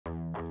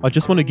I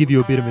just want to give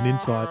you a bit of an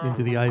insight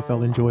into the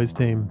AFL Enjoyers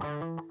team.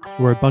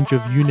 We're a bunch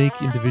of unique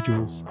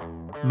individuals,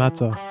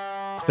 Matsa,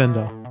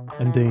 Sfenda,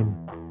 and Dean.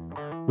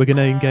 We're going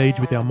to engage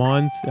with our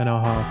minds and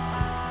our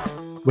hearts.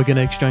 We're going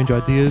to exchange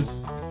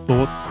ideas,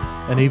 thoughts,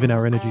 and even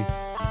our energy.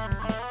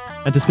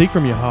 And to speak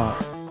from your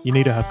heart, you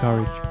need to have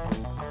courage.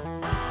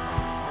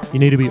 You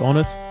need to be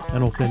honest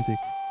and authentic.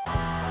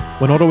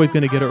 We're not always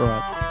going to get it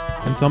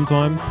right, and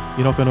sometimes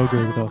you're not going to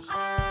agree with us.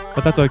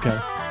 But that's okay,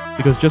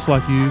 because just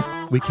like you,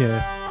 we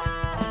care.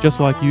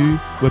 Just like you,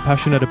 we're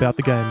passionate about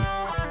the game.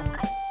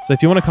 So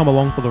if you want to come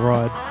along for the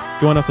ride,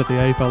 join us at the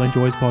AFL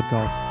Enjoyers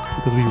podcast,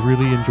 because we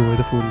really enjoy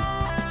the footy.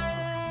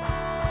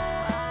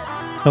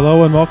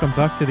 Hello and welcome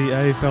back to the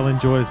AFL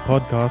Enjoyers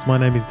podcast. My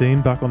name is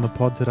Dean, back on the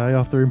pod today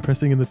after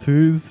impressing in the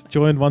twos,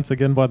 joined once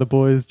again by the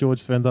boys,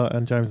 George Sfenda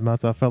and James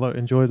Matsa, fellow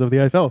enjoyers of the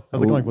AFL.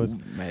 How's it going, boys?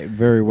 Mate,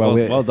 very well.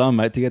 Well done,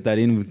 mate, to get that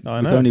in with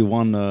only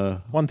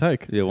one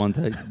take. Yeah, one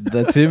take.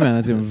 That's it, man.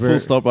 That's it. Full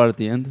stop right at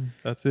the end.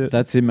 That's it.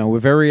 That's it, man. We're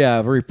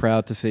very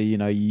proud to see,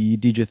 you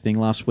did your thing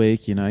last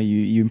week.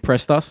 You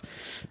impressed us.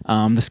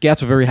 The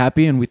scouts were very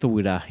happy, and we thought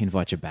we'd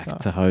invite you back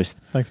to host.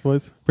 Thanks,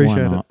 boys.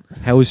 Appreciate it.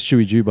 How was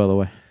Stewie Jew, by the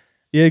way?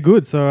 Yeah,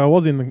 good. So I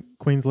was in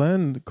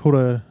Queensland, caught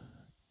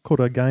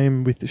a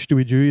game with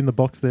Stewie Jew in the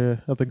box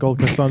there at the Gold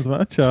Coast Suns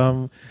match.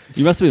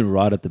 You must have been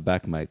right at the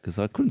back, mate, because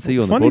I couldn't see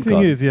you on the Funny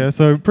podcast. thing is,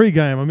 so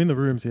pre-game, I'm in the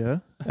rooms,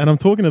 and I'm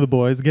talking to the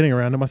boys, getting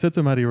around them. I said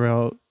to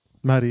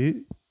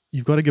Matty,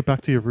 you've got to get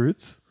back to your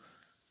roots.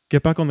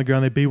 Get back on the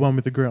ground. They B1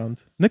 with the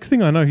ground. Next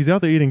thing I know, he's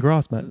out there eating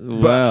grass, mate.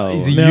 Wow.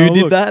 You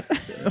did that?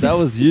 That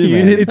was you,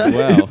 man.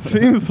 It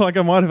seems like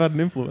I might have had an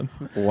influence.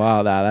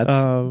 Wow,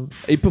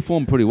 that's... he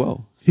performed pretty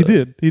well. So. He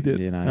did.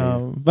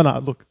 But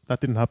no, look, that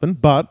didn't happen.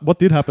 But what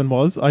did happen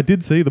was I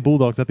did see the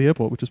Bulldogs at the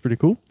airport, which was pretty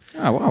cool.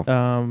 Oh,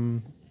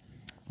 wow.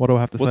 What do I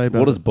have to say about it?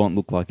 What does Bont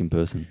look like in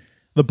person?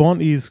 The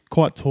Bont is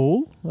quite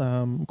tall,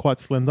 quite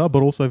slender,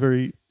 but also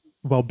very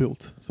well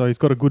built. So he's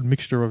got a good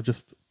mixture of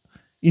just...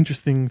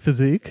 interesting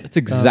physique. It's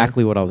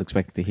exactly what I was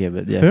expecting to hear,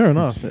 but yeah. Fair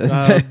enough.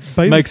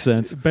 Makes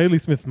sense. Bailey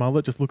Smith's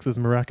mullet just looks as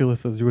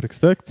miraculous as you would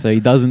expect. So he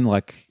doesn't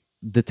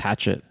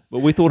detach it.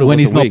 But we thought it when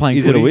was he's not playing.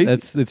 Is it a wig?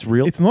 It's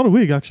real. It's not a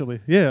wig, actually.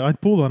 Yeah, I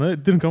pulled on it.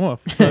 It didn't come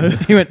off. So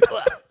he went...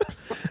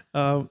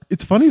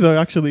 it's funny though,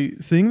 actually,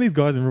 seeing these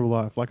guys in real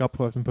life, like up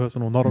close and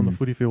personal, not on the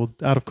footy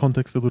field, out of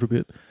context a little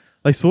bit.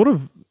 They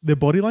their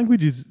body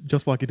language is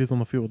just like it is on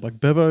the field. Like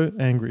Bevo,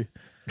 angry.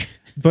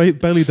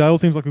 Bailey Dale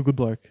seems like a good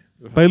bloke.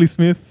 Bailey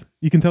Smith,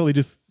 you can tell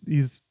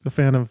he's a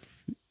fan of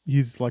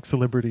his like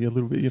celebrity a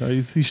little bit.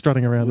 He's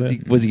strutting around there.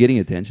 Was he getting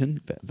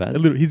attention? A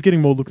little, he's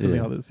getting more looks than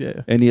the others.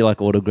 Yeah. Any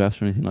like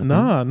autographs or anything like that?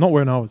 Nah, not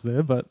when I was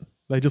there, but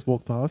they just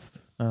walked past.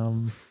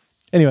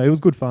 Anyway, it was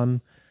good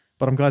fun,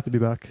 but I'm glad to be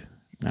back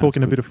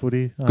talking a bit of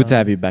footy. Good to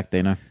have you back,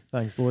 Dino.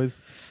 Thanks,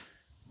 boys.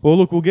 Well,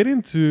 look, we'll get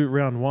into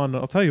round one.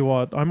 I'll tell you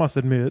what, I must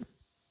admit,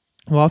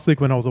 last week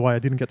when I was away, I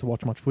didn't get to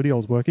watch much footy. I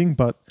was working,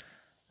 but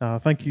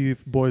thank you,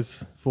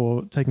 boys,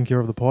 for taking care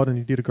of the pod, and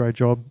you did a great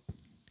job.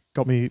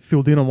 Got me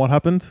filled in on what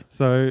happened.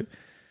 So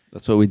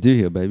that's what we do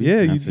here, baby.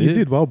 Yeah, you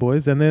did well,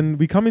 boys. And then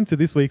we come into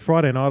this week,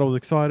 Friday night. I was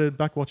excited,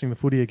 back watching the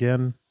footy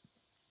again.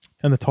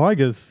 And the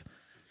Tigers,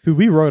 who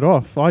we wrote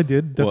off. I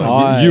did, definitely.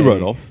 Well, you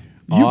wrote off.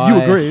 You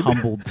agreed.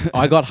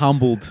 I got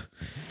humbled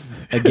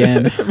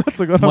again.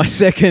 My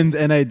second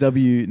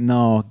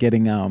NAW,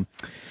 getting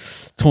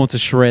torn to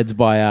shreds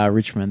by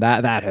Richmond.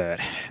 That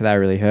hurt. That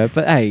really hurt.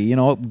 But hey,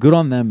 good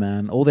on them,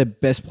 man. All their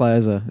best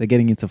players they're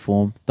getting into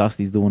form.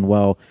 Dusty's doing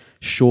well.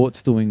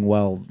 Short's doing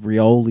well.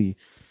 Rioli.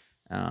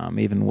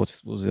 Even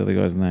what was the other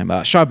guy's name?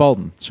 Shai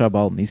Bolton.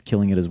 He's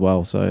killing it as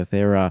well. So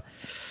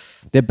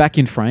they're back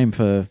in frame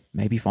for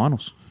maybe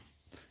finals.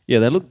 Yeah,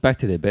 they look back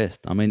to their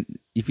best. I mean,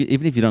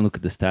 even if you don't look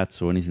at the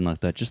stats or anything like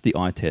that, just the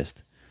eye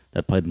test,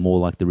 that played more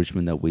like the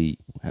Richmond that we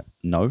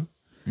know.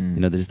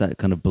 There's that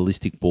kind of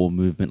ballistic ball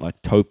movement,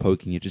 like toe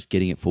poking, you're just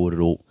getting it forward at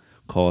all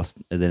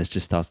costs, and then it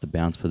just starts to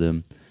bounce for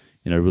them,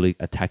 really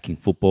attacking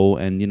football.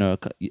 And,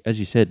 as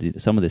you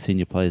said, some of the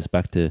senior players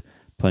back to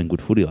playing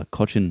good footy, like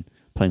Cochin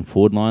playing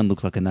forward line,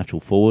 looks like a natural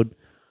forward.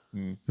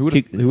 Who would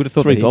have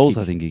thought 3 goals,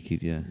 I think he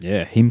kicked, yeah.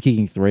 Yeah, him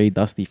kicking 3,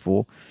 Dusty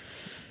 4.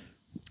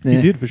 Yeah.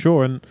 He did, for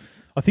sure. And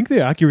I think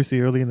their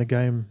accuracy early in the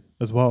game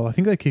as well. I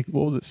think they kicked,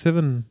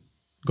 7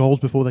 goals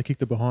before they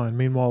kicked it behind.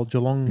 Meanwhile,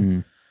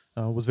 Geelong...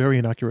 was very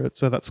inaccurate.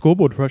 So that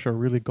scoreboard pressure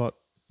really got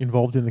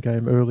involved in the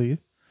game early.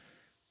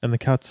 And the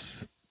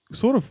Cats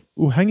sort of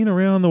were hanging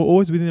around. They were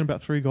always within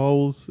about 3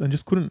 goals and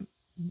just couldn't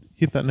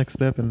hit that next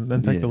step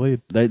and take the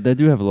lead. They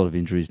do have a lot of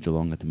injuries,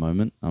 Geelong, at the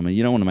moment. I mean,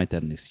 you don't want to make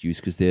that an excuse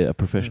because they're a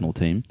professional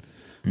team.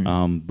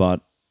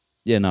 But,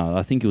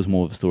 I think it was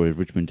more of a story of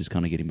Richmond just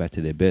kind of getting back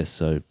to their best.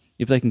 So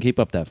if they can keep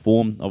up that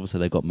form, obviously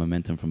they got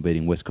momentum from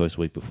beating West Coast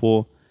the week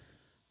before,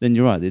 then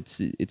you're right. It's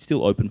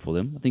still open for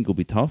them. I think it'll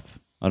be tough.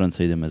 I don't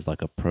see them as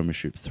like a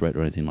premiership threat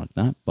or anything like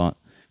that, but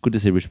good to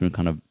see Richmond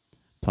kind of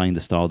playing the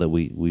style that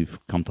we've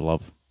come to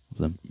love of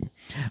them.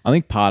 I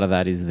think part of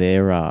that is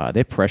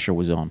their pressure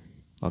was on.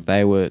 Like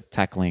they were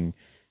tackling,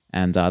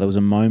 and there was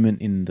a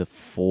moment in the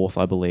 4th,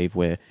 I believe,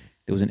 where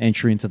there was an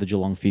entry into the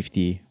Geelong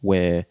 50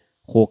 where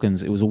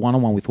Hawkins. It was a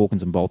one-on-one with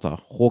Hawkins and Bolter.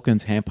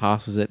 Hawkins hand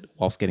passes it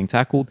whilst getting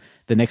tackled.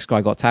 The next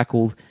guy got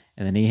tackled,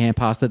 and then he hand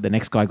passed it. The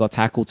next guy got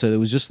tackled. So it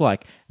was just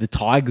like the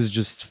Tigers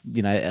just,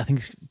 I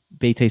think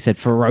BT said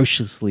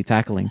ferociously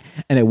tackling,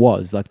 and it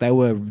was like they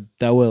were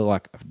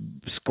like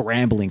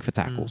scrambling for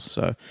tackles.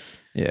 So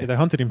yeah, they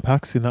hunted in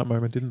packs in that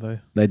moment, didn't they?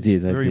 They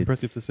did. Very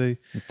impressive to see.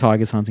 The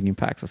Tigers hunting in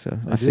packs.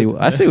 I see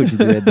what you did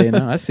there,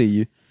 Dino. I see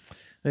you.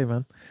 Hey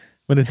man,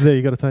 when it's there,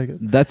 you got to take it.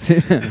 That's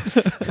it.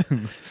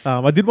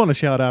 I did want to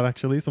shout out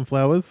actually some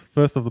flowers.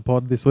 First of the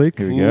pod this week.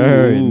 Here we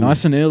go.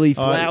 Nice and early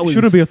flowers.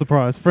 Shouldn't be a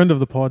surprise. Friend of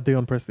the pod,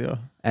 Dion Prestia.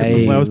 Get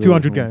some flowers.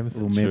 200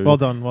 games. Well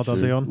done,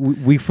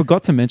 Dion. We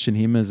forgot to mention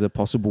him as a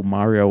possible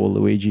Mario or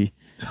Luigi.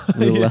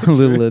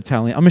 Little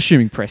Italian. I'm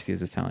assuming Presti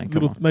is Italian.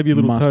 Maybe a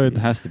little Toad. It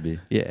has to be.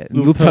 Yeah,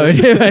 little Toad.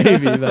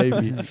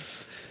 maybe.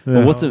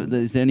 Well,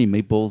 is there any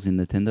meatballs in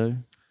Nintendo?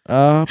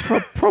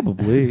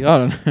 Probably. I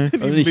don't know.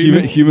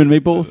 Human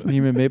meatballs?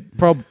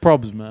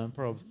 Probs, man.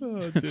 Probs. Oh,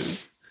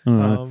 jeez.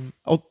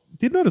 I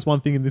did notice one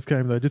thing in this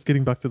game, though, just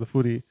getting back to the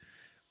footy.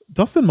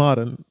 Dustin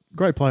Martin,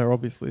 great player,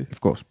 obviously.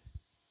 Of course.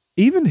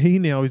 Even he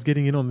now is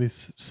getting in on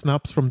this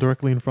snaps from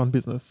directly in front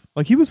business.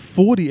 Like, he was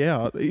 40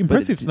 out.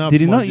 Impressive snaps.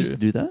 Did he not used to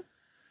do that?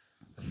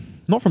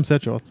 Not from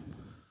set shots.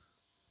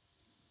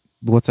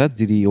 What's that?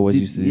 Did he always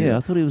used to do that? Yeah,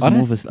 I thought he was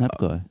more of a snap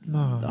guy.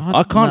 No.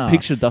 I can't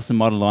picture Dustin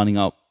Martin lining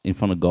up in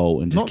front of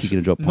goal and just kicking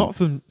a drop pump.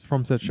 Not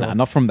from set shots. Nah,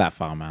 not from that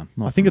far, man.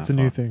 I think it's a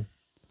new thing.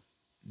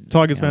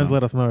 Tigers fans,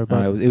 let us know.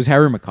 But it was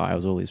Harry Mackay. It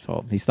was all his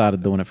fault. He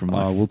started doing it from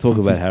like... we'll talk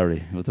about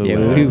Harry.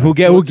 We'll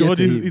get George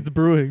to him. It's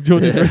brewing.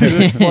 George is ready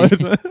to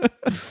explode.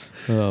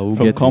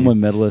 From common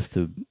medalist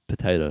to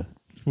potato.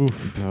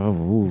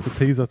 It's a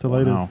teaser to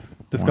later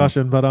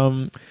discussion. But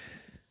I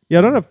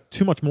don't have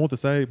too much more to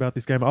say about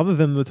this game other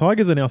than the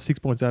Tigers are now 6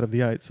 points out of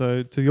the 8.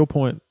 So to your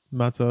point,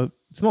 Matsa,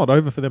 it's not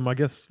over for them, I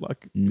guess.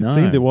 Like it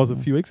seemed it was a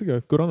few weeks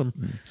ago. Good on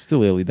them.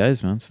 Still early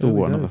days, man.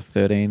 Still another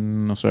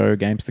 13 or so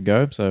games to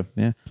go. So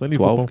yeah, plenty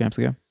 12 games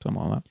to go,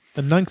 something like that.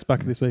 And Nank's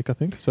back this week, I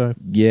think. So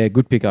yeah,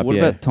 good pickup. What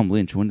about Tom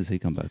Lynch? When does he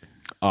come back?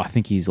 I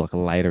think he's like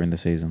later in the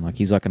season. Like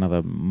he's like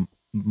another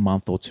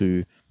month or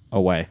two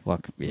away.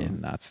 Like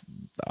that's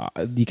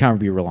you can't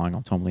be relying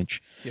on Tom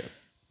Lynch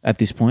at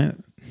this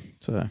point.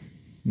 So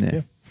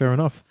yeah, fair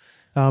enough.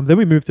 Then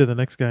we moved to the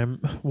next game.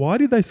 Why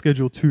did they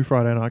schedule 2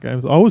 Friday night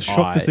games? I was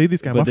shocked to see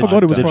this game. I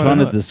forgot it was Friday night. They're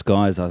trying to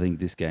disguise, I think,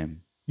 this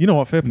game. You know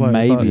what? Fair play.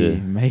 Maybe.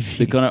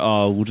 They're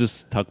gonna. We'll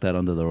just tuck that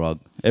under the rug.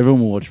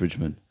 Everyone will watch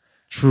Richmond.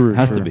 True.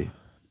 Has to be.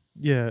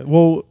 Yeah.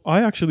 Well,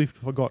 I actually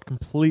forgot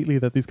completely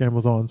that this game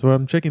was on. So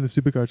I'm checking the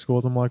Supercoach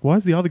scores. I'm like, why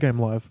is the other game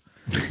live?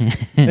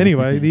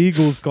 Anyway, the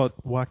Eagles got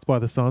whacked by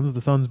the Suns.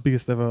 The Suns'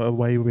 biggest ever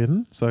away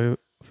win. So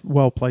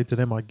well played to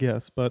them, I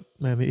guess. But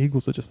man, the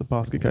Eagles are just a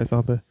basket case,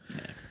 aren't they?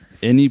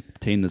 Any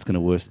team that's going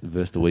to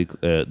verse the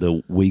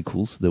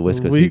Weekles, the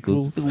West Coast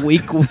Eagles, the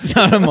Weekles,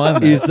 I don't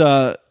mind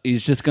that.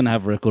 is just going to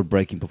have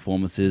record-breaking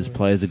performances.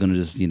 Players are going to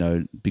just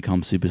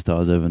become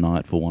superstars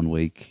overnight for 1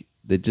 week.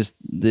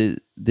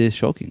 They're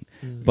shocking.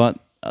 But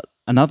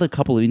another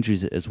couple of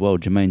injuries as well.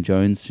 Jermaine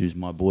Jones, who's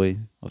my boy,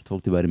 I've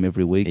talked about him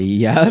every week.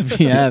 Yeah,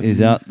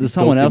 is out. There's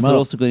someone else that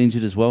also got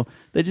injured as well.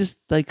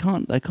 They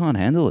can't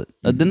handle it.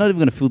 They're not even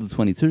going to field the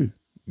 22. They're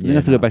going to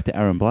have to go back to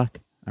Aaron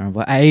Black. Aaron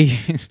Black. Hey,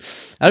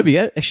 that'd be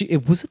it. Actually,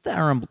 it wasn't the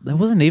Aaron. It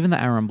wasn't even the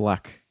Aaron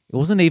Black. It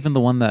wasn't even the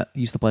one that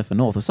used to play for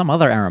North. It was some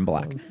other Aaron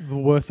Black. The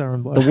worst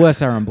Aaron Black. The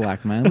worst Aaron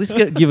Black, man. Let's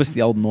give us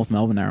the old North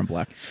Melbourne Aaron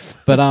Black.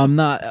 But I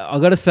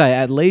got to say,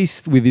 at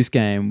least with this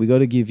game, we got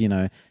to give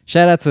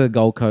shout out to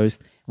Gold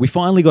Coast. We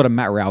finally got a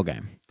Matt Rowell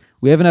game.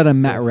 We haven't had a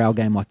Matt Rowell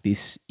game like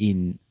this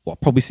in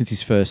probably since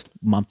his first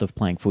month of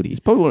playing footy. It's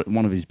probably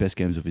one of his best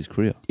games of his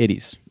career. It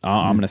is.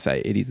 I'm going to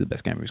say it is the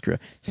best game of his career.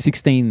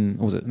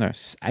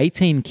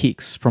 18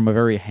 kicks from a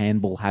very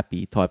handball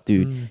happy type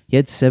dude. He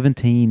had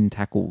 17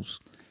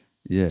 tackles.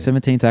 Yeah,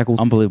 17 tackles.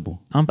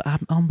 Unbelievable.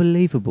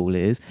 Unbelievable, it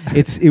is.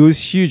 It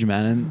was huge,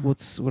 man. And what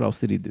else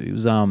did he do? It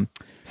was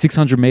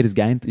 600 meters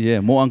gained.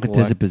 Yeah, more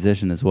uncontested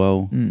possession as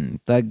well.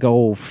 That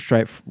goal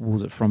straight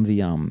was it from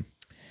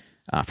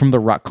the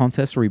ruck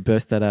contest where he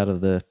burst that out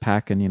of the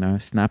pack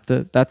and snapped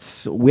it.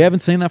 We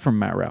haven't seen that from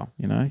Matt Rowell.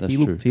 That's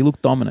true. He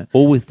looked dominant.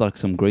 All with like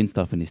some green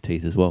stuff in his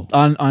teeth as well.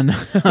 I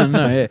know.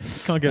 Yeah.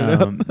 Can't get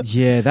it out.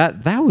 Yeah,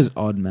 that was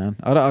odd, man.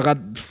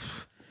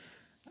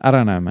 I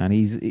don't know, man.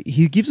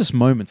 He gives us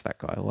moments. That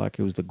guy, like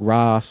it was the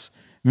grass.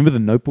 Remember the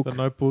Notebook? The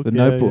Notebook. The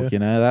Notebook. Yeah.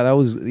 That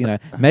was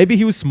maybe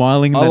he was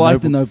smiling. I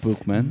like the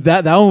Notebook, man.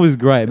 That one was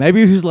great.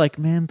 Maybe he was like,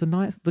 man,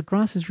 the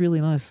grass is really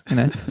nice.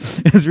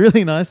 It's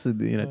really nice.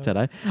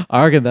 Today.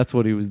 I reckon that's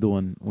what he was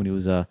doing when he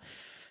was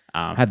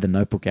had the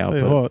Notebook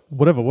out.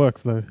 Whatever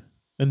works though.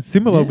 And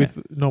similar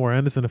with Noah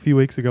Anderson a few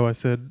weeks ago, I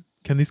said,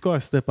 can this guy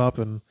step up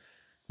and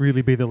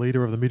really be the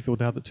leader of the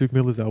midfield now that Tuke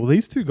Miller's out? Well,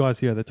 these two guys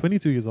here, they're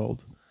 22 years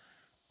old.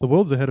 The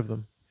world's ahead of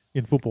them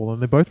in football,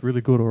 and they're both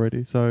really good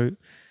already. So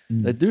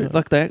they do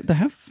they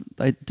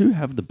do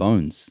have the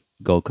bones.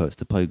 Gold Coast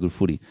to play good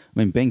footy. I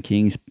mean, Ben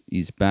King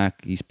is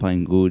back. He's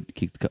playing good.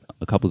 Kicked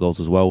a couple of goals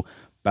as well.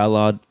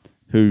 Ballard,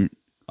 who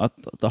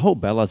the whole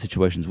Ballard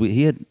situations,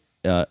 he had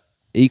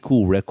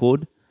equal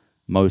record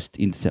most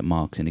intercept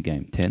marks in a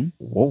game, 10.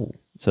 Whoa.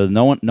 So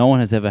no one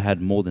has ever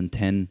had more than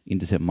 10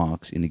 intercept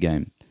marks in a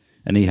game.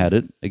 And he had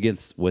it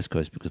against West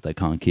Coast because they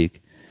can't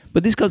kick.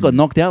 But this guy got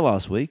knocked out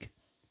last week,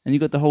 and you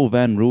got the whole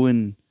Van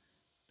Ruin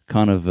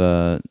kind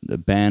of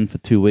ban for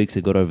 2 weeks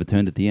that got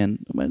overturned at the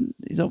end. I mean,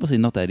 he's obviously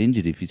not that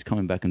injured if he's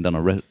coming back and done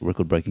a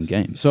record-breaking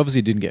game. So obviously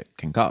he didn't get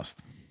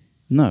concussed.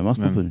 No,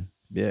 must have been.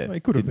 Yeah. Well,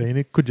 it could have been.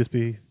 It could just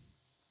be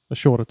a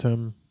shorter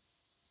term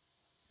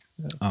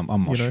I'm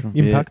not sure.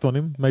 impact on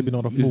him. Maybe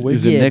not a full week.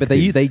 Yeah, but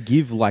they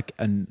give like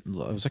it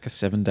was like a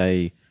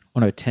 7-day,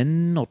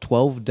 10 or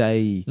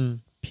 12-day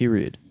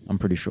period. I'm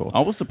pretty sure.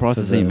 I was surprised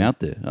to see him out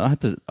there.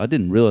 I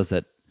didn't realize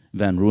that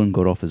Van Ruin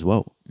got off as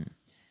well.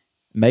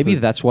 Maybe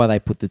that's why they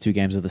put the 2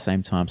 games at the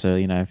same time. So,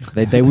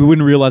 we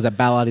wouldn't realize that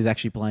Ballard is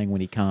actually playing when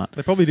he can't.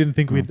 They probably didn't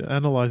think we'd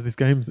analyse these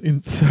games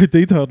in so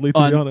detailedly,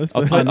 to be honest.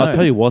 I'll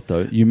tell you what,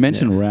 though. You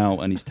mentioned Rao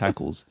and his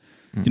tackles.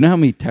 Do you know how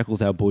many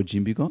tackles our boy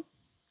Jimby got?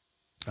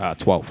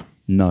 12.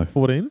 No.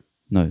 14?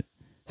 No.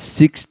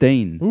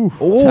 16 Oof.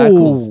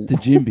 tackles to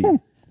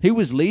Jimby. He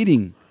was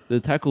leading the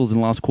tackles in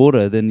the last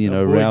quarter. Then,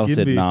 Rao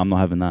said, "Nah, I'm not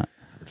having that."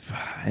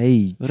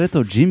 Hey.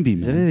 Reto Jimby,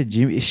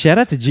 man. Shout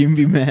out to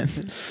Jimby, man.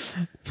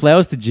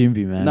 Flowers to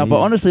Jimby, man. No, but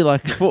honestly,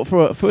 like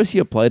for a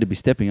first-year player to be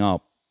stepping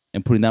up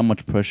and putting that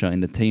much pressure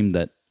in a team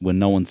that where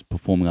no one's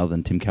performing other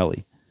than Tim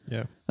Kelly,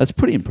 that's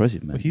pretty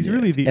impressive, man. But he's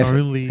really the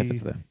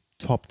only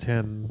top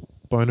 10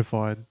 bona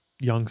fide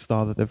young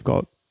star that they've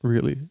got,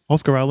 really.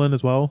 Oscar Allen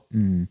as well,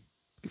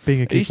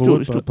 being a key forward.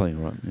 He's still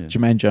playing, right? Yeah.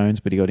 Jermaine Jones,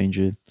 but he got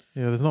injured.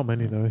 Yeah, there's not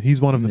many, though.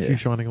 He's one of the few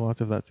shining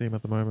lights of that team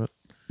at the moment.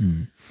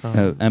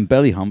 And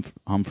Belly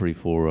Humphrey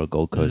for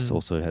Gold Coast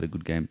also had a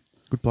good game.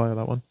 Good player,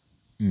 that one.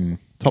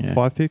 Top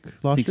 5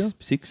 pick last year?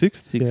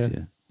 Sixth? Yeah.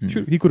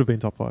 He could have been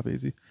top 5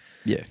 easy.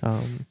 Yeah.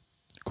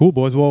 Cool,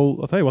 boys. Well,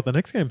 I'll tell you what, the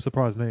next game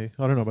surprised me.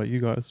 I don't know about you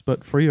guys,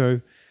 but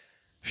Freo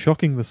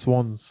shocking the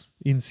Swans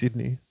in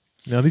Sydney.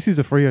 Now, this is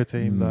a Freo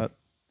team that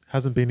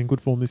hasn't been in good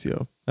form this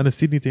year, and a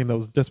Sydney team that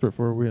was desperate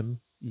for a win.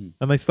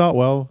 And they start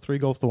well,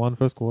 3-1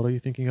 first quarter.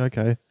 You're thinking,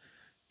 okay,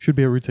 should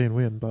be a routine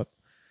win, but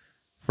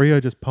Freo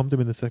just pumped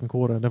him in the second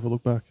quarter and never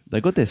looked back.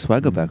 They got their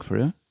swagger back,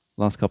 Freo,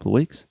 last couple of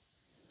weeks.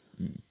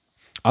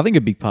 I think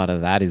a big part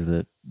of that is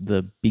the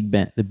big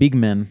men,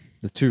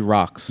 the 2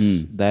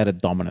 rucks, they had a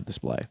dominant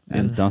display.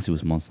 And Darcy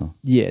was a monster.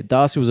 Yeah,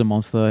 Darcy was a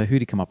monster. Who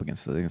did he come up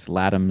against? Against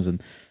Laddams he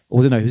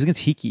was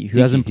against Hickey, who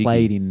hasn't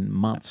played in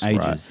months.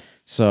 Ages. Right?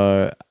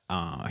 So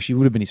actually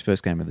would have been his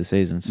first game of the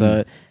season.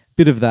 So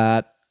bit of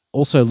that.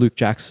 Also, Luke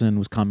Jackson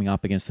was coming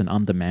up against an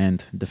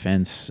undermanned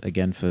defence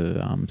again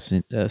for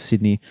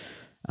Sydney.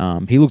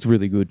 He looked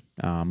really good,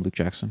 Luke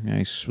Jackson. He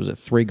was at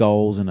 3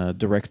 goals and a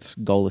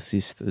direct goal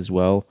assist as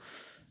well.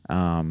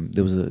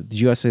 Did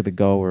you guys see the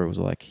goal where it was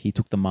like he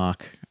took the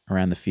mark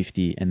around the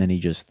 50 and then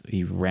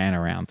he ran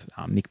around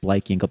Nick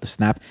Blakey and got the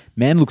snap?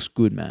 Man looks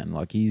good, man.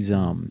 Like he's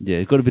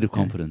he's got a bit of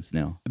confidence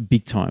now.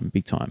 Big time.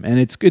 And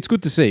it's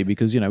good to see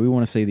because we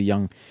want to see the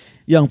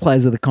young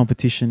players of the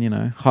competition,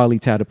 highly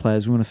touted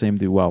players. We want to see them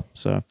do well.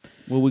 So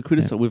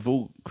we've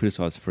all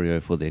criticised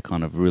Freo for their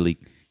kind of really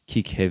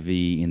kick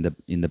heavy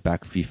in the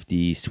back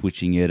 50,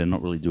 switching it and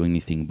not really doing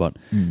anything. But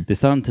they're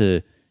starting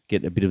to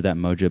get a bit of that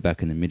mojo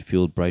back in the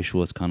midfield.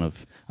 Brayshaw's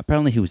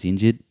apparently he was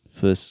injured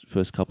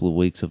first couple of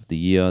weeks of the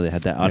year. They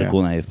had that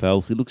article in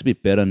AFL. So he looks a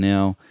bit better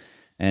now.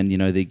 And,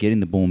 they're getting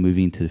the ball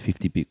moving into the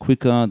 50 a bit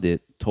quicker. Their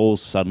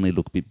tolls suddenly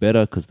look a bit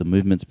better because the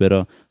movement's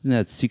better. And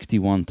that's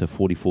 61 to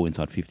 44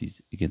 inside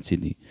 50s against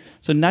Sydney.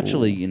 So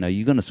naturally,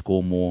 you're going to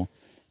score more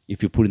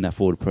if you're putting that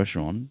forward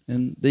pressure on.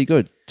 And there you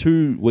go.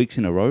 2 weeks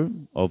in a row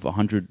of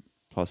 100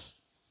 plus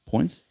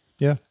points.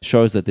 Yeah.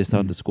 Shows that they're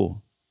starting to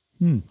score.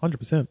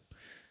 100%.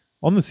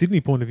 On the Sydney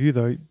point of view,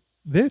 though,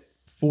 they're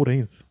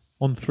 14th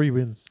on 3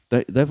 wins.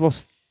 They've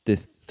lost their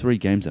 3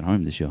 games at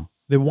home this year.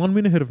 They're 1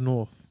 win ahead of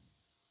North.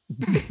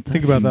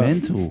 Think about that.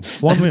 Mental.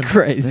 That's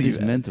crazy. That is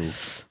mental.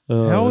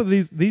 How are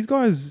these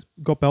guys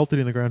got belted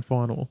in the grand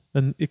final,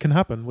 and it can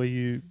happen where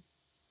you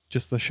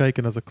just are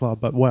shaken as a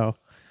club. But wow,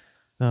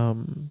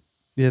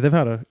 they've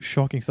had a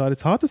shocking start.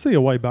 It's hard to see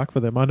a way back for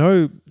them. I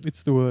know it's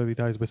still early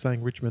days. We're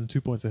saying Richmond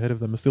 2 points ahead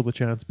of them is still a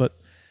chance, but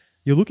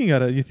you're looking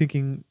at it, you're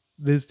thinking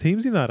there's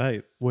teams in that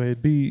 8 where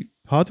it'd be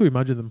hard to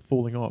imagine them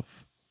falling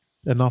off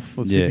enough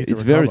for Sydney to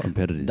it's recover. very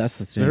competitive. That's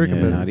the thing. Very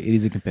competitive. No, it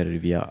is a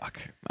competitive year.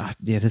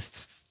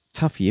 It's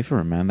tough year for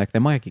them, man. Like they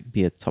might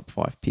be a top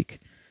 5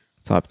 pick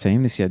type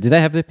team this year. Do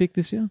they have their pick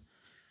this year?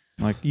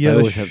 Like they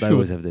always have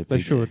their pick. They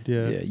should,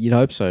 yeah. You'd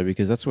hope so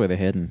because that's where they're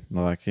heading.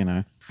 Like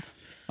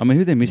I mean,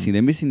 who they're missing?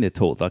 They're missing their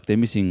tall. Like they're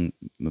missing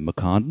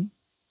McCartan,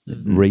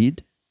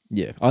 Reed.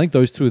 Yeah, I think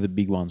those 2 are the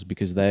big ones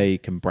because they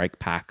can break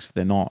packs.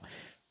 They're not,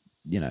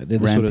 they're the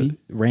Rampy. sort of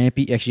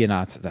rampy. Actually,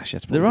 no,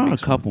 that's there are a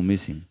couple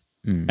missing.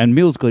 And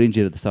Mills got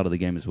injured at the start of the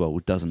game as well,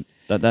 which doesn't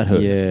that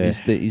hurts.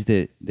 Yeah. He's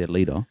their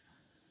leader.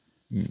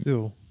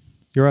 Still,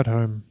 you're at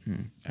home.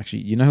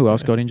 Actually, you know who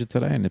else got injured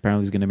today and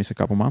apparently is going to miss a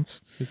couple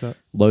months? Who's that?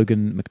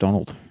 Logan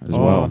McDonald as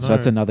well. No. So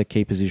that's another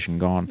key position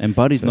gone. And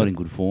Buddy's not in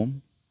good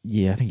form.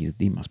 Yeah, I think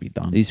he must be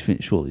done. He's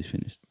finished. Surely he's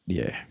finished.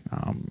 Yeah.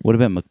 What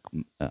about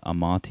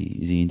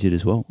Amati? Is he injured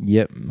as well?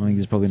 Yep. I think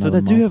he's probably So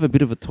another they do have a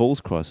bit of a tools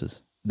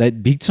crisis. They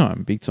big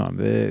time.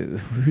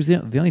 Who's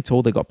the only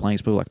tall they got playing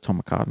is people like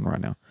Tom McCartan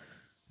right now,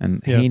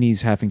 and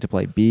Heaney's having to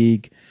play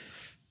big.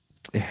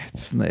 Yeah,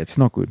 it's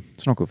not good.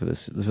 It's not good for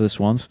the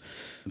Swans.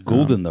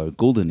 Goulden though,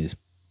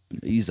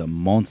 he's a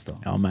monster.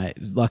 Oh mate,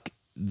 like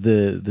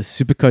the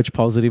super coach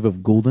positive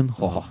of Goulden.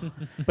 Oh,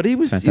 but he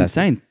was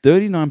insane.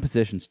 39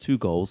 possessions, 2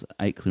 goals,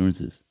 8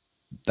 clearances.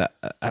 What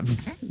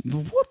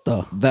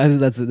the?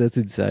 That's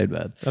insane,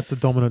 man. That's a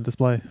dominant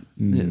display.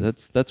 Yeah,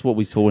 that's what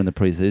we saw in the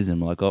preseason.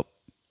 We're like, oh,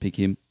 pick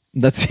him.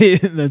 That's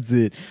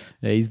it.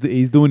 Yeah,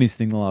 he's doing his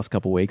thing the last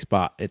couple of weeks,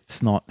 but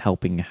it's not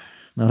helping.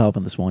 Not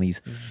helping the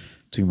Swannies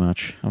too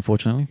much,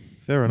 unfortunately.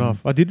 Fair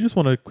enough. I did just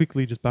want to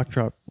quickly just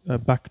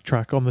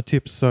backtrack on the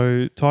tips.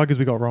 So Tigers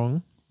we got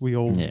wrong. We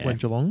all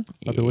went Geelong,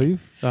 I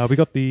believe. We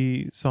got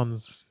the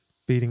Suns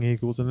beating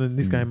Eagles, and then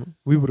this game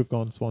we would have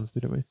gone Swans,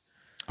 didn't we?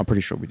 I'm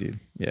pretty sure we did.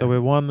 Yeah. So we're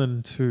 1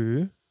 and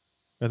 2,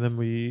 and then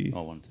we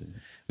 1-2.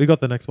 We got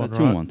the next one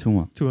 2 right. 2 and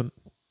 1.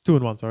 2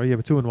 and 1. Sorry, yeah,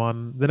 but 2 and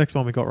 1. The next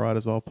one we got right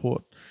as well.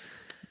 Port.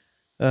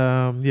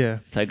 Yeah.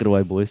 Take it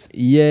away, boys.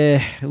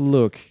 Yeah.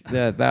 Look,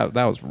 that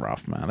was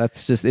rough, man.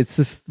 It's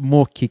just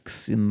more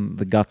kicks in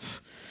the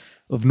guts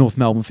of North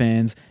Melbourne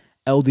fans.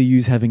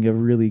 LDU's having a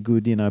really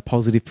good,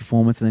 positive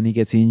performance, and then he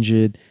gets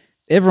injured.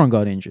 Everyone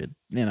got injured,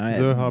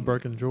 Zerha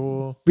broken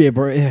jaw. Yeah,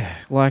 bro. Yeah,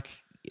 like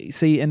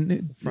see,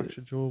 and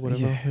fractured jaw,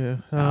 whatever.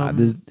 Yeah.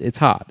 It's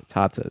hard. It's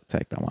hard to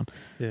take that one.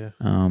 Yeah.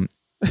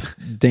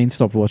 Dean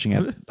stopped watching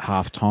at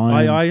half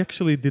time. I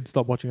actually did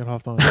stop watching at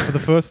half time for the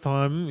first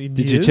time in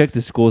Did years. you check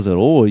the scores at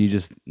all, or you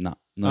just no?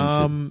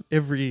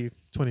 Every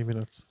 20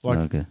 minutes,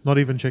 not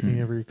even checking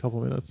every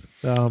couple of minutes.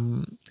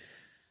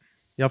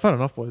 Yeah, I've had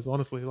enough, boys.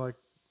 Honestly, like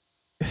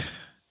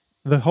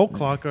the whole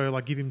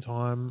Clarko, give him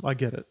time. I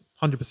get it,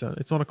 100%.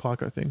 It's not a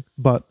Clarko thing,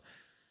 but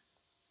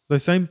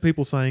those same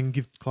people saying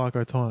give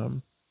Clarko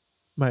time,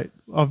 mate.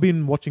 I've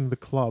been watching the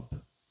club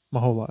my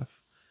whole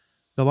life.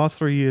 The last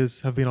 3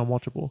 years have been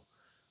unwatchable.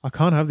 I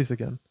can't have this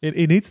again.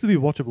 It needs to be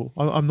watchable.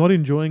 I'm not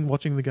enjoying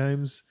watching the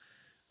games.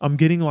 I'm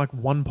getting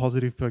one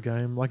positive per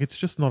game. It's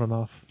just not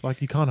enough.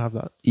 You can't have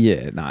that.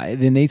 Yeah, no,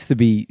 there needs to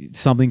be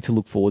something to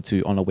look forward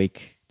to on a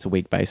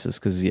week-to-week basis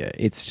because,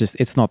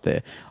 it's not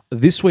there.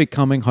 This week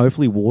coming,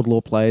 hopefully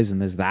Wardlaw plays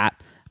and there's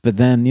that. But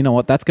then, you know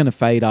what, that's going to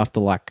fade after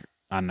I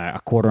don't know, a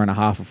quarter and a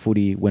half of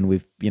footy when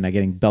we've,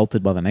 getting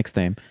belted by the next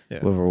team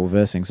where we're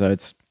reversing. So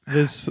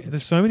there's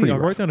so many. I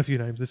wrote down a few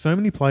names. There's so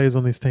many players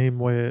on this team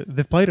where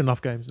they've played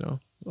enough games now.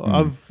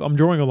 I'm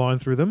drawing a line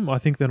through them. I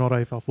think they're not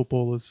AFL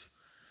footballers.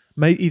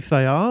 If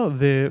they are,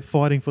 they're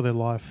fighting for their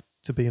life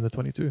to be in the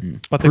 22.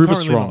 But prove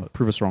us wrong.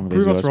 Prove us wrong.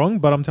 Prove us wrong.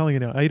 But I'm telling you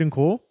now, Aiden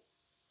Core,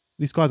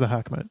 this guy's a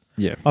hack, mate.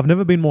 Yeah. I've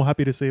never been more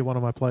happy to see one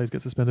of my players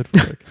get suspended for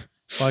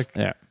a week.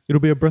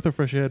 It'll be a breath of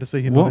fresh air to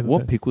see him.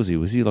 What pick was he?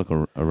 Was he like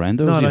a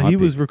rando? No, he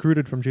was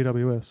recruited from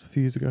GWS a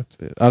few years ago.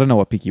 I don't know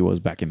what pick he was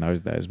back in those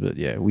days, but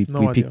yeah, we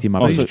picked him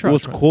up. So it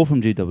was Core from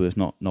GWS,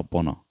 not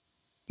Bonner.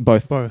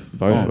 Both. Both.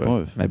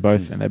 They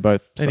both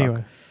suck.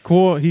 Anyway,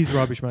 Core, he's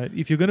rubbish, mate.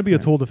 If you're going to be a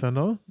tall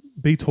defender,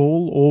 be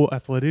tall or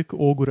athletic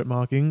or good at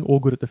marking or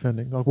good at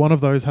defending. One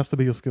of those has to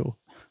be your skill.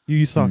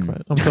 You suck,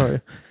 mate. I'm sorry.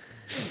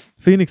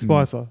 Phoenix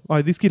Spicer.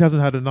 This kid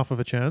hasn't had enough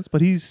of a chance,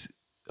 but he's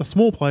a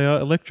small player,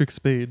 electric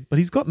speed, but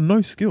he's got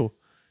no skill.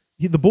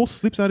 The ball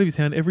slips out of his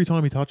hand every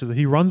time he touches it.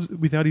 He runs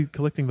without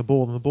collecting the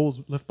ball, and the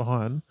ball's left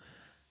behind.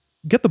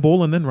 Get the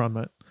ball and then run,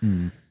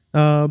 mate.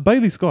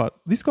 Bailey Scott,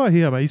 this guy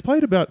here, mate, he's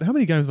played about, how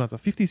many games, Matsa?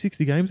 50,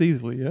 60 games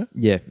easily, yeah?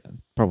 Yeah,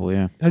 probably,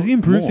 yeah. Has he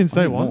improved since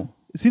day one?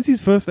 Since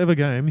his first ever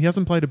game, he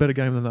hasn't played a better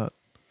game than that.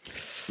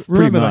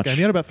 Remember that game?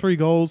 He had about 3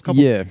 goals,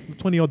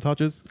 20-odd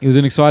touches. It was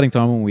an exciting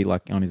time when we,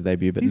 on his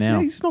debut, but now...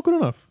 he's not good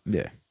enough.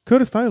 Yeah.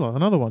 Curtis Taylor,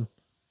 another one.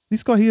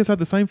 This guy here has had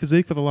the same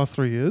physique for the last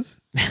 3 years.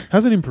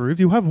 Hasn't improved.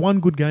 He'll have one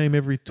good game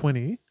every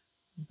 20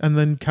 and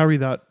then carry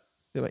that.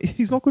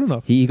 He's not good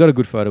enough. He got a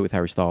good photo with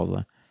Harry Styles,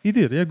 though. He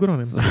did, yeah, good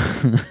on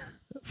him.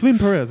 Flynn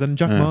Perez and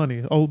Jack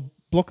Marnie, I'll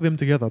block them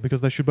together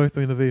because they should both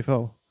be in the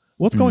VFL.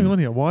 What's going on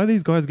here? Why are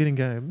these guys getting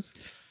games?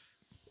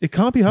 It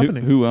can't be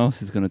happening. Who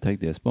else is going to take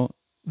their spot?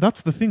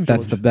 That's the thing,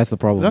 George. That's the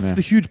problem. That's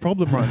the huge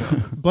problem right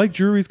now. Blake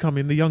Drury's come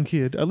in, the young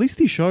kid. At least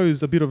he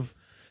shows a bit of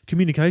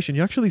communication.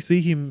 You actually see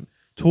him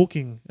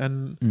talking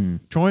and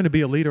trying to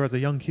be a leader as a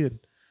young kid.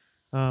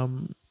 We've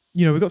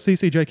got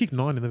CCJ, kicked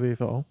 9 in the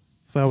VFL.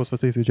 Flowers for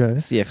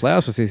CCJ. Yeah,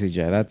 flowers for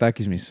CCJ. That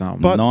gives me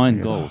something. But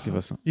 9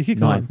 goals. You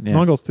kicked 9.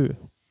 9 goals too.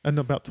 And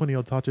about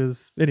 20-odd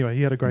touches. Anyway,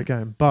 he had a great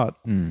game. But,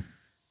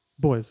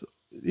 boys,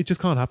 it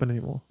just can't happen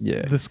anymore.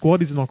 Yeah. The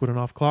squad is not good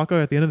enough.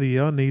 Clarko, at the end of the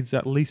year, needs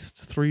at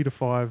least 3 to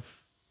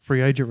 5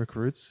 free agent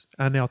recruits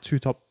and now 2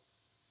 top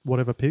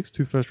whatever picks,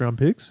 2 first-round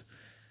picks.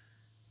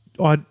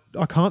 I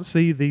can't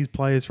see these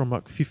players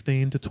from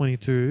 15 to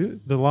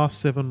 22, the last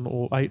 7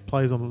 or 8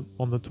 players on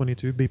the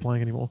 22 be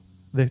playing anymore.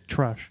 They're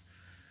trash.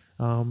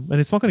 And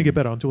it's not going to get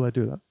better until they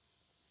do that.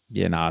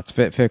 Yeah, it's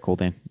fair call,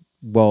 Dan.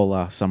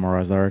 Well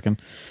summarised, I reckon.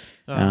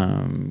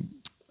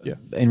 Yeah.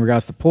 In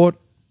regards to Port,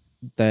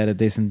 They had a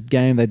decent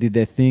game. They did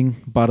their thing.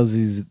 Butters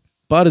is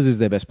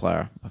their best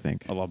player, I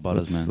think. I love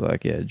Butters, man.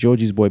 Like, yeah,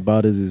 Georgie's boy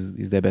Butters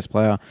is their best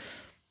player.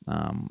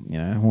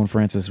 Horn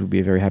Francis would be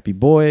a very happy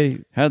boy.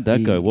 How'd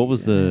that go? What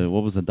was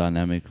the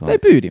dynamic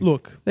like? They booed him.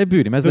 Look, they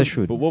booed him as they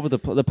should. But what were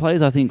the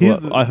players? I think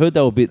I heard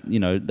they were a bit.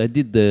 They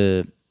did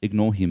the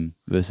ignore him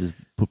versus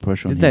put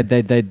pressure on him.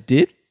 They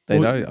did.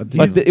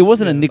 It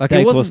wasn't a Nick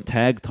Dacos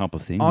tag type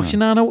of thing. Actually,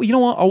 no. You know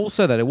what? I will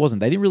say that it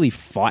wasn't. They didn't really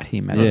fight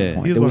him at that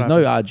point. There was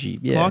no RG.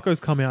 Yeah. Clarko's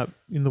come out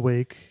in the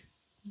week,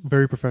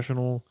 very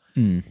professional,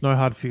 no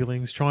hard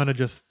feelings, trying to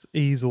just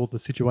ease all the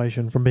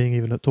situation from being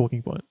even a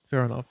talking point.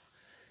 Fair enough.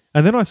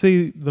 And then I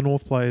see the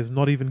North players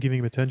not even giving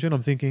him attention.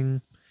 I'm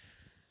thinking,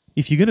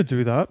 if you're going to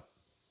do that,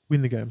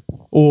 win the game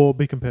or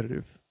be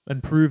competitive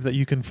and prove that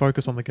you can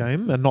focus on the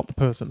game and not the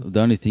person. The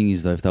only thing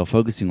is, though, if they were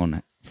focusing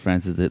on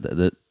Francis,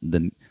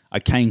 then a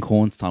Kane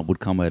Corns type would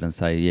come out and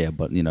say, yeah,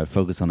 but,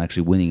 focus on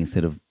actually winning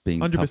instead of being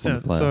 100%. Tough on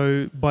the player.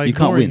 So by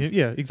ignoring him,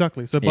 yeah,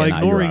 exactly. So by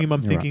ignoring him,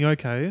 I'm thinking,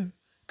 okay,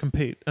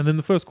 compete. And then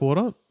the first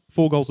quarter,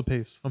 4 goals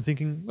apiece. I'm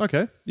thinking,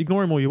 okay,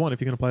 ignore him all you want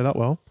if you're going to play that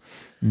well.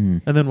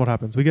 And then what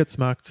happens? We get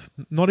smacked.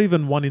 Not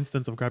even one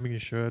instance of grabbing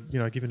his shirt,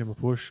 giving him a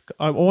push.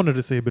 I wanted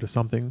to see a bit of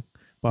something,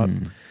 but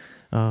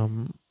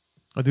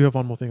I do have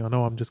one more thing. I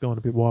know I'm just going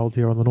a bit wild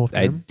here on the North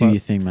game. Do you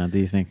think, man? Do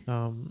you think?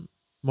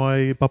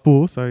 My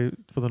papu, so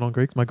for the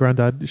non-Greeks, my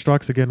granddad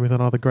strikes again with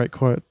another great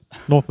quote,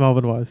 North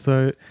Melbourne-wise.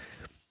 So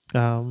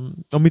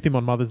I'm with him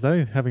on Mother's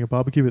Day, having a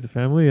barbecue with the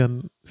family,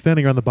 and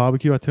standing around the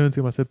barbecue, I turned to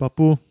him, I said,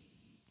 Papu,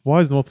 why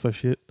is North so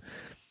shit?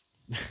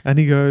 And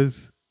he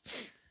goes,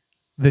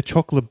 they're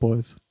chocolate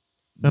boys.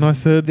 And I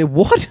said, they're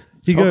what?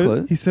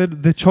 He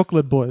said, they're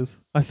chocolate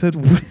boys. I said,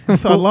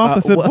 so I laughed.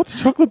 I said,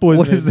 what's chocolate boys?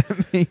 What does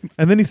that mean?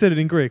 And then he said it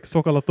in Greek,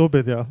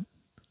 sokalatopedia.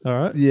 All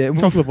right? Yeah.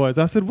 Chocolate boys.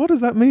 I said, what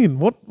does that mean?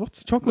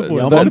 What's chocolate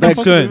boys? I'm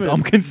concerned.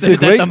 I'm concerned.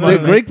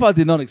 The Greek part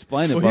did not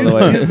explain it, by the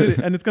way.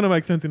 And it's going to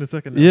make sense in a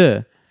second now.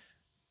 Yeah.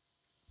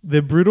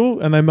 They're brittle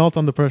and they melt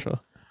under pressure.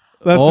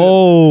 That's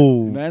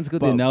it. Man's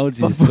got the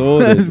analogy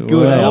sorted. That's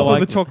good. Wow. I like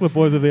the chocolate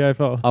boys of the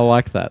AFL. I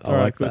like that. I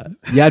like that.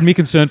 You had me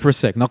concerned for a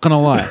sec, not going to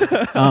lie.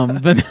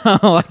 But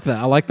I like that.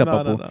 I like that,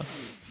 No.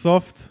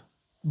 Soft,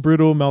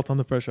 brittle, melt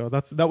under pressure.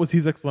 That was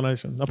his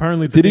explanation.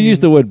 Apparently, did he use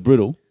the word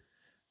brittle?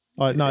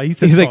 No, he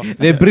said soft. Like,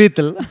 they're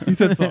brittle. He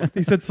said soft.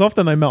 He said soft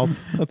and they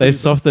melt. They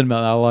soft and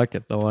melt. I like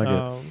it. I like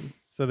it.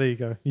 So there you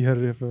go. You heard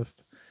it here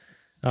first.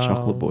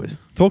 Chocolate boys.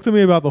 Talk to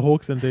me about the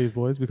Hawks and D's,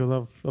 boys, because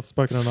I've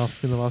spoken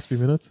enough in the last few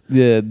minutes.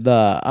 Yeah,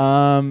 but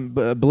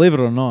believe it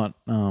or not,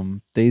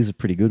 D's are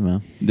pretty good,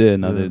 man. Yeah,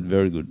 no, they're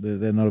very good.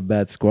 They're not a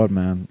bad squad,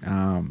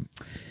 man.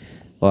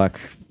 Like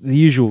the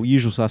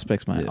usual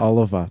suspects, man. Yeah.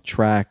 Oliver,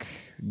 Track,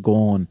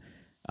 Gorn.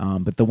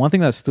 But the one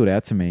thing that stood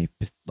out to me,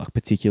 like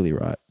particularly,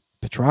 right?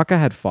 Petrarca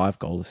had 5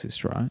 goal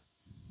assists, right?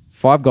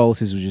 5 goal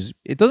assists, which is,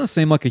 it doesn't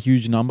seem like a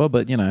huge number,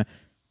 but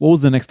what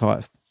was the next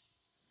highest?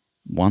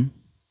 1.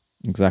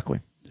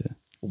 Exactly.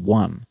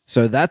 1.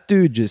 So that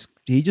dude puts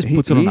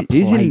it on a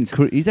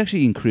plate. He's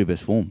actually in career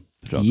best form.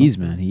 Petrarca. He is,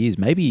 man. He is.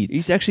 Maybe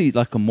he's actually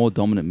like a more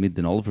dominant mid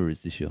than Oliver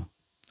is this year.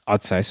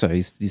 I'd say so.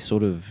 He's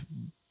sort of,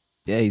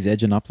 he's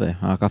edging up there.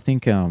 Like I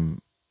think,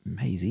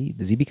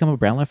 does he become a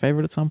Brownlow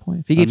favourite at some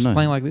point? If he keeps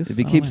playing like this? If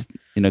he keeps,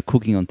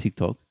 cooking on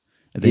TikTok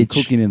and then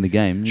cooking in the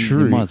game, you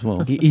might as well.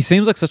 He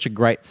seems like such a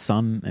great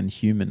son and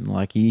human.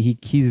 Like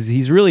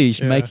he's really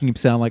making him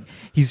sound like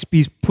he's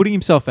putting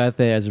himself out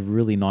there as a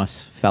really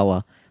nice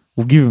fella.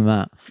 We'll give him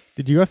that.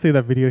 Did you guys see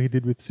that video he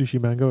did with Sushi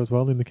Mango as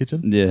well in the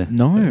kitchen? Yeah.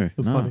 No. It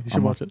was funny. You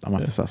should watch it. I might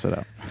have to suss it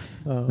out.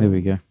 There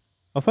we go.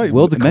 I'll say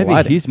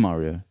maybe he's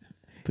Mario.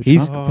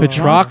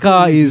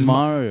 Petrarca is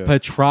Mario.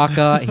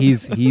 Petrarca.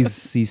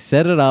 He's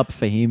set it up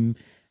for him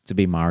to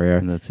be Mario.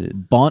 And that's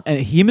it. Bont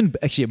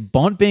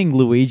being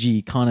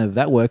Luigi, kind of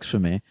that works for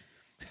me.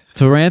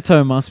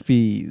 Taranto must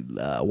be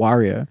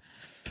Wario.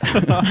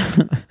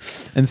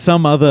 And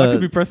some other that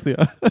could be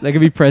Prestia. That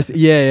could be Prestia.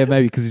 Yeah,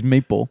 maybe because he's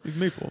Meatball. He's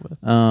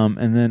Meatball, man.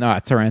 And then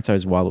Taranto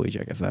is Waluigi.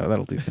 I guess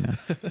that'll do for now.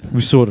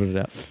 We've sorted it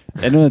out.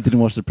 Anyone that didn't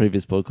watch the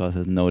previous podcast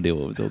has no idea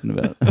what we're talking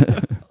about.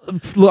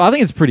 Look, I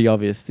think it's pretty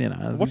obvious.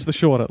 Watch the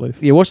short at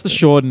least. Yeah, watch the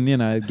short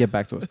and get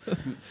back to us.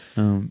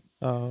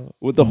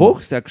 With the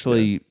Hawks,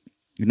 actually,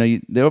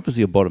 they're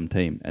obviously a bottom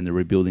team and a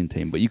rebuilding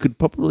team, but you could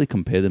probably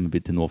compare them a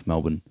bit to North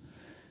Melbourne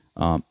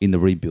in the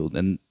rebuild,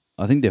 and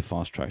I think they're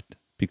fast tracked.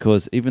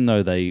 Because even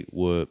though they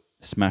were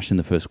smashed in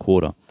the first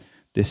quarter,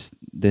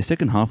 their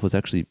second half was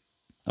actually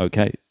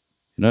okay.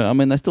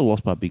 They still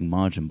lost by a big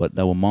margin, but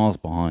they were miles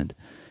behind.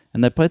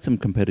 And they played some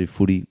competitive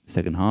footy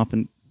second half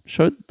and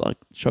showed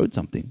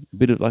something. A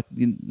bit of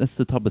that's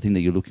the type of thing that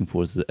you're looking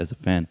for as a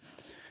fan.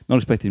 Not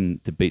expecting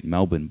to beat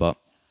Melbourne, but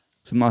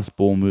some nice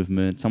ball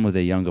movement. Some of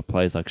their younger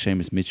players like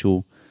Seamus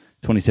Mitchell,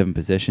 27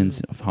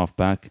 possessions of half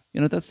back.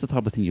 That's the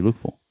type of thing you look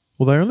for.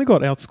 Well, they only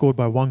got outscored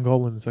by 1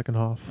 goal in the second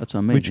half. That's what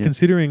I mean. Which,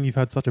 considering you've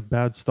had such a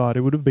bad start,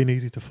 it would have been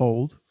easy to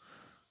fold.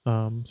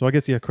 So I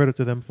guess, credit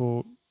to them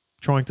for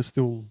trying to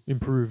still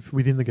improve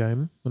within the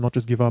game and not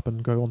just give up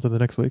and go on to the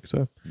next week.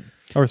 So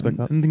I respect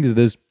that. And the thing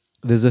is,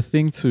 there's a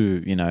thing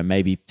to,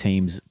 maybe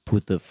teams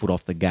put the foot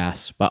off the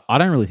gas, but I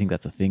don't really think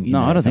that's a thing. No,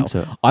 I don't think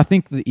so. I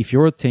think that if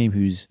you're a team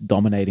who's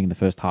dominating the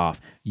first half,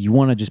 you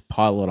want to just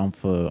pile it on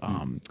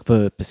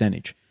for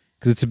percentage,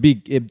 because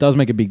it does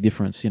make a big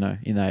difference, in the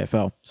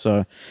AFL.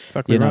 So,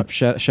 exactly right.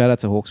 Shout out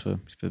to Hawks for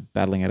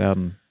battling it out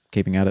and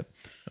keeping at it.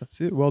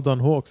 That's it. Well done,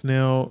 Hawks.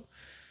 Now,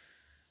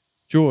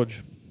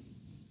 George,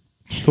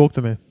 talk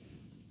to me.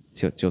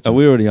 It's your Are turn.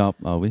 we already up?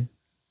 Are we?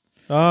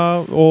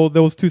 Or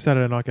there was 2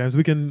 Saturday night games.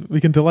 We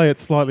can delay it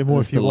slightly more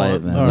if you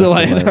want. Man. All right.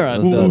 Delay it. All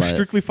right. We'll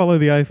strictly follow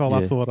the AFL Yeah.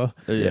 ups order.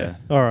 Yeah.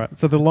 All right.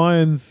 So the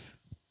Lions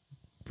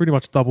pretty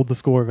much doubled the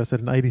score of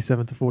Essendon,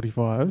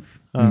 87-45.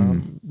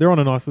 They're on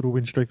a nice little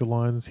win streak. The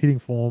Lions hitting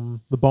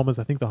form. The Bombers,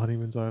 I think the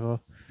honeymoon's over.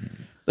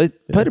 They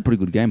played a pretty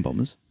good game,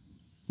 Bombers.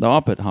 They're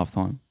up at half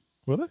time.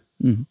 Were they?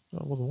 Mm-hmm.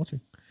 I wasn't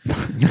watching.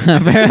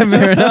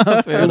 Fair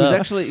enough. It was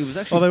actually.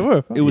 Oh, they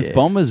were. It was Yeah.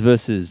 Bombers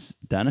versus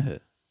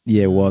Danaher.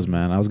 Yeah, it was,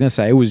 man. I was going to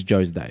say it was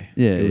Joe's day.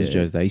 Yeah, it was yeah.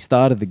 Joe's day. He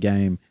started the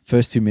game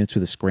first 2 minutes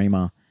with a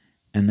screamer,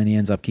 and then he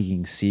ends up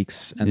kicking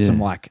 6 and some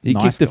He nice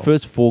kicked the goals.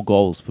 first 4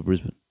 goals for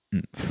Brisbane.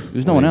 There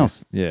was no one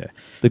else. Yeah.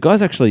 The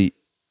guy's actually.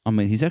 I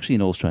mean, he's actually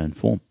in All-Australian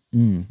form.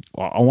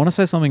 I want to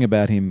say something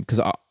about him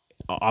because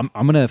I'm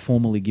going to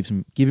formally give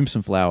him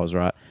some flowers,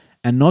 right?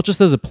 And not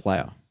just as a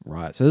player,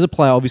 right? So as a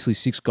player, obviously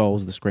 6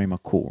 goals, the screamer,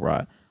 cool,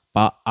 right?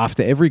 But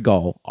after every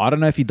goal, I don't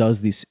know if he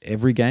does this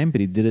every game, but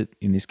he did it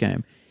in this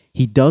game.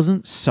 He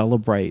doesn't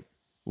celebrate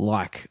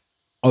like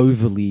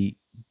overly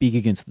big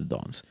against the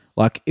Dons.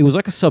 Like it was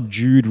like a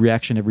subdued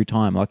reaction every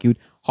time. Like he would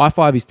high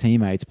five his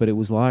teammates, but it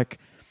was like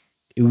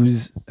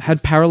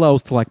had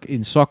parallels to like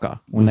in soccer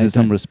when Was they there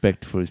some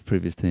respect for his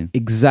previous team?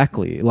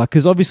 exactly like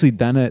because obviously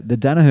the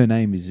Danaher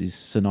name is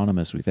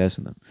synonymous with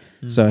Essendon,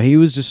 so he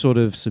was just sort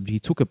of he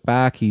took it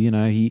back. He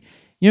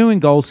when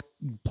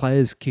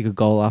players kick a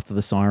goal after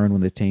the siren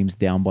when the team's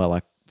down by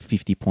like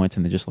 50 points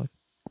and they're just like.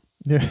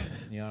 Yeah.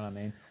 You know what I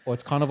mean? Or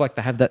it's kind of like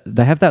they have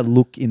that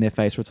look in their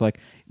face where it's like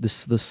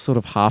this sort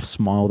of half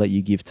smile that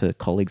you give to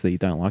colleagues that you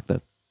don't like.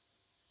 That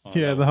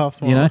Yeah, the half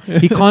smile.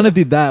 he kind of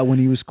did that when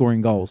he was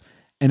scoring goals,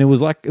 and it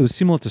was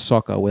similar to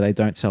soccer where they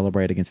don't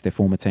celebrate against their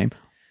former team.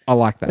 I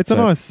like that. It's a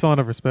nice sign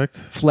of respect.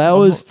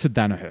 Flowers to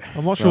Danaher.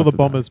 I'm not sure the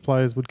Bombers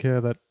players would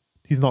care that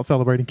he's not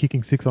celebrating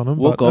kicking 6 on them.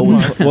 What but goal that's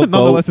was- nice. what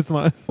goal- Nonetheless, it's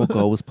nice. What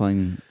goal was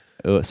playing?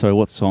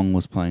 What song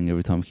was playing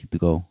every time he kicked the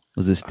goal?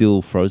 Was it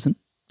still Frozen?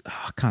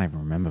 I can't even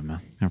remember,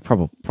 man.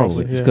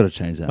 Probably. Yeah. It's got to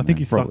change that. I think man.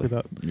 he's stuck with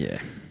that. Yeah.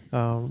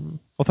 I'll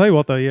tell you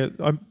what, though. Yeah,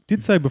 I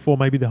did say before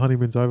maybe the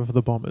honeymoon's over for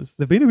the Bombers.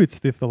 They've been a bit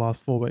stiff the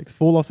last 4 weeks.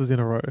 4 losses in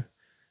a row.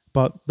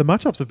 But the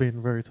matchups have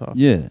been very tough.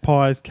 Yeah,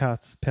 Pies,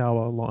 Cats,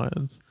 Power,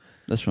 Lions.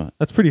 that's right.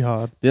 That's pretty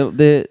hard.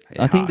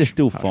 I think they're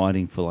still harsh.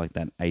 fighting for like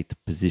that 8th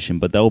position,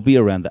 but they'll be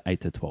around the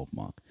 8 to 12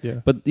 mark.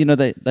 Yeah. But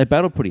they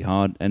battle pretty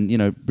hard, and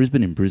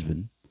Brisbane in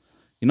Brisbane,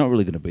 you're not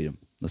really going to beat them.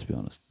 Let's be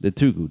honest, they're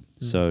too good.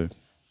 So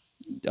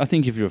I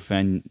think if you're a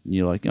fan,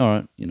 you're like, all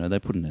right, they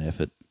put in an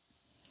effort.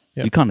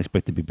 Yep. You can't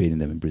expect to be beating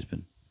them in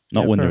Brisbane,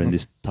 not Yeah, when fair they're in enough.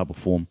 this type of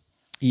form.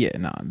 Yeah,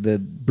 no. The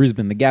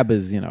Brisbane, the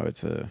Gabbers,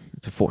 it's a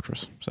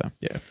fortress. So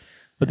Yeah.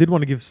 I did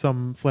want to give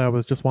some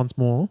flowers just once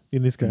more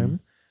in this game.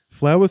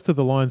 Flowers to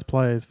the Lions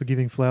players for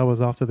giving flowers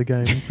after the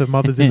game to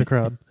mothers in the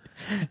crowd.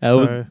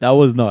 that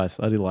was nice.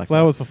 I did like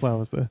Flowers for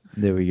flowers there.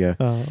 that. There we go.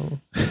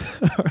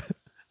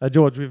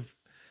 George, we've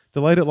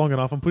delayed it long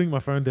enough. I'm putting my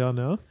phone down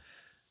now.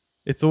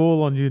 It's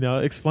all on you now.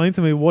 Explain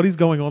to me what is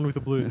going on with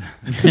the Blues.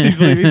 He's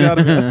leaving out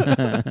of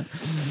here.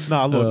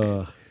 Nah,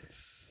 look.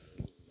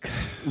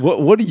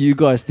 What do you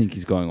guys think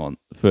is going on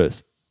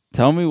first?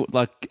 Tell me,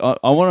 I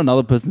want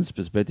another person's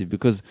perspective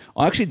because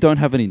I actually don't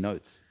have any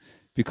notes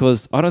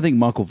because I don't think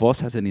Michael Voss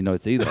has any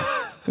notes either.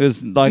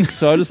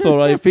 So I just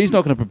thought if he's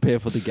not going to prepare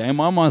for the game,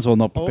 I might as well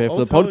not prepare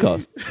for the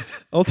podcast.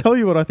 I'll tell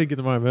you what I think in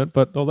a moment,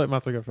 but I'll let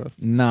Matsa go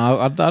first. No,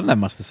 I don't have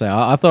much to say.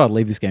 I thought I'd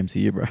leave this game to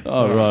you, bro.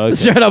 Oh, right. Okay.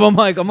 Straight up, I'm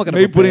not going to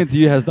Me putting it to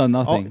you has done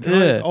nothing.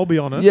 I'll be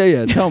honest.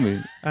 Yeah, tell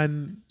me.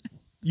 And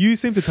you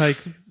seem to take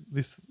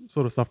this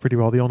sort of stuff pretty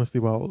well, the honesty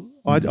well.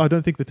 I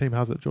don't think the team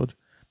has it, George.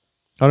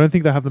 I don't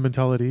think they have the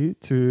mentality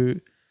to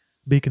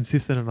be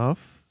consistent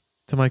enough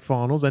to make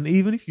finals. And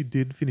even if you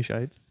did finish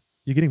 8th,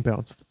 you're getting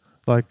bounced.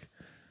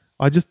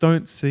 I just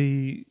don't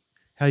see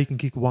how you can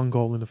kick 1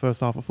 goal in the first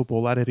half of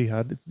football at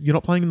Etihad. You're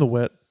not playing in the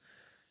wet.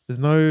 There's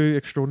no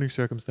extraordinary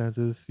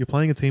circumstances. You're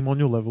playing a team on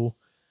your level.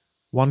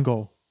 1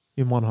 goal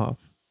in 1 half.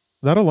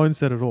 That alone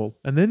said it all.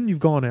 And then you've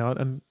gone out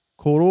and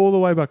caught all the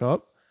way back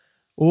up,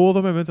 all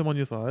the momentum on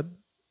your side.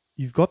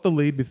 You've got the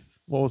lead with,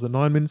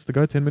 9 minutes to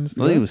go, 10 minutes to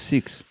go? I think it was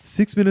 6.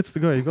 6 minutes to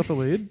go. You've got the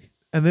lead.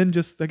 And then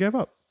they gave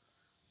up.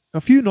 A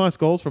few nice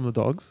goals from the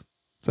Dogs.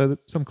 So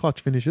some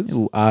clutch finishes.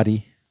 Little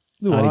Artie.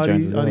 Artie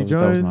Jones as well. Artie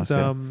That was Jones. nice,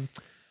 yeah.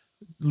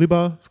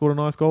 Libba scored a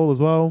nice goal as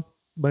well.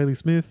 Bailey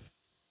Smith.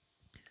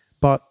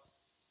 But,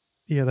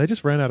 yeah, they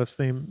just ran out of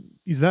steam.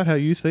 Is that how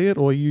you see it,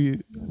 or are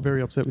you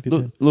very upset with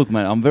your team? Look,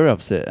 mate, I'm very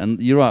upset, and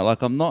you're right.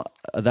 I'm not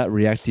that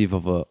reactive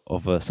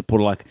of a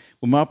supporter.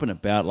 When we're up and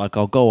about,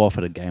 I'll go off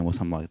at a game or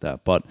something like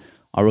that, but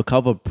I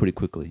recover pretty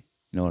quickly.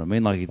 You know what I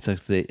mean? It's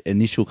like the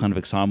initial kind of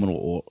excitement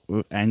or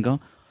anger,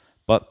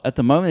 But at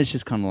the moment, it's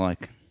just kind of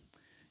like,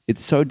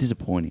 it's so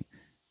disappointing.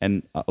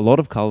 And a lot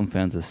of Carlton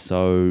fans are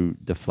so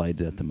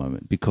deflated at the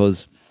moment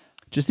because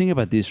just think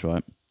about this,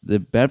 right? They're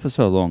bad for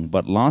so long,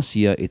 but last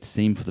year it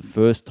seemed for the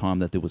first time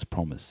that there was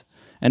promise.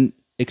 And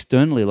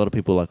externally, a lot of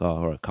people are like, oh,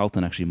 all right,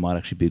 Carlton might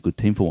actually be a good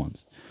team for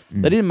once.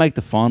 They didn't make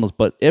the finals,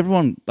 but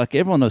everyone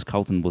knows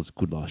Carlton was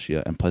good last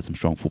year and played some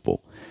strong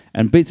football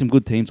and beat some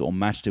good teams or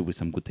matched it with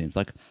some good teams.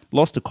 Like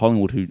lost to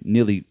Collingwood, who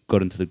nearly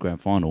got into the grand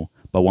final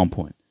by 1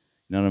 point.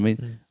 You know what I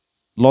mean?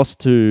 Lost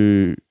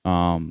to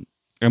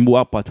and we're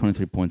up by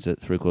 23 points at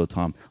 3/4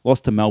 time.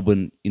 Lost to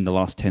Melbourne in the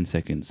last 10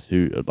 seconds,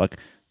 who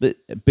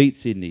beat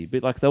Sydney.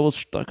 But like that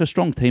was like a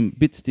strong team,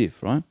 bit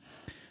stiff, right?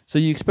 So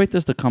you expect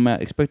us to come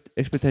out,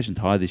 expectations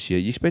high this year.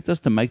 You expect us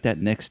to make that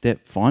next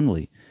step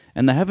finally.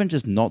 And they haven't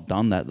just not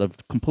done that.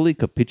 They've completely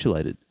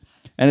capitulated.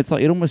 And it's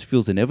like, it almost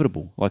feels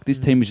inevitable. Like this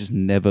team is just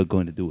never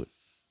going to do it.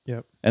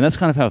 Yep. And that's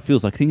kind of how it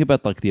feels. Like think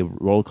about like the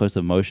roller coaster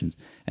of emotions.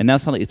 And now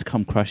suddenly it's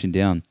come crashing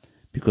down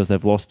because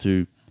they've lost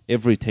to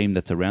every team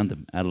that's around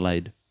them.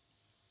 Adelaide,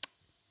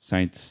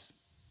 Saints,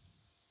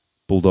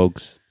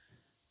 Bulldogs.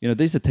 You know,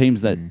 these are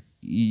teams that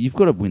you've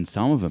got to win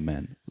some of them,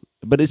 man.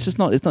 But it's just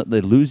not,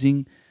 they're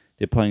losing.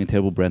 They're playing a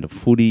terrible brand of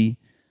footy.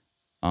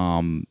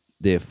 The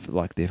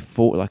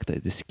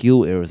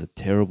skill errors are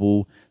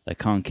terrible. They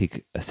can't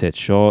kick a set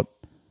shot.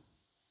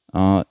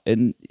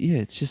 And yeah,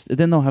 it's just,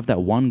 then they'll have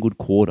that one good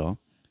quarter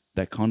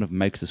that kind of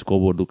makes the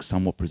scoreboard look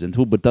somewhat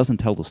presentable, but doesn't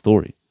tell the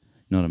story.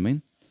 You know what I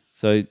mean?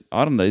 So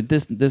I don't know.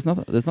 There's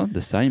nothing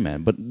the same,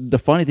 man. But the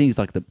funny thing is,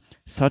 like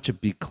such a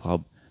big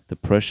club, the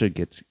pressure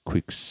gets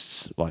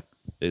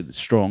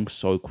strong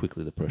so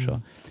quickly. The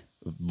pressure,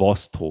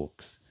 Voss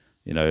talks.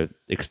 You know,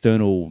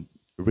 external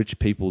rich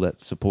people that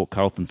support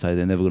Carlton say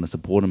they're never going to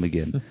support him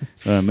again.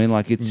 You know what I mean?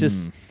 Like it's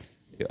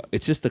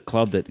just a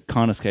club that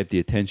can't escape the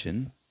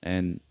attention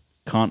and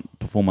can't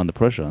perform under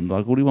pressure. And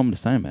like, what do you want me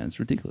to say, man? It's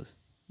ridiculous.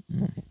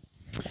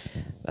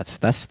 That's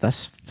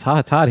it's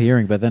hard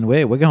hearing, but then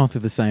we're going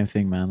through the same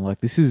thing, man. Like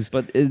this is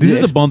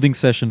a bonding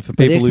session for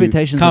people who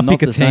can't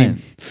pick a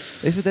team.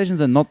 The expectations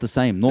are not the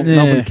same.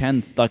 Melbourne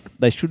can, like,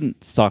 they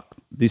shouldn't suck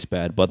this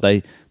bad, but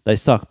they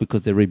suck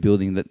because they're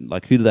rebuilding. That,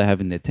 like, who do they have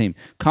in their team?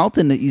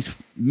 Carlton is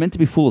meant to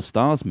be full of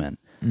stars, man.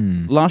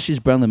 Last year's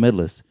Brownlow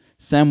medalist,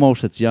 Sam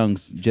Walsh, that's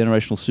Young's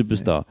generational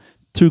superstar,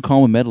 2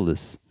 Coleman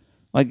medalists.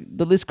 Like,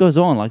 the list goes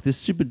on. Like, there's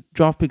super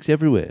draft picks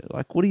everywhere.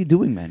 Like, what are you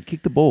doing, man?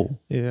 Kick the ball.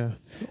 Yeah.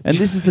 And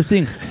this is the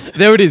thing.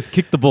 There it is.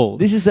 Kick the ball.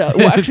 This is the...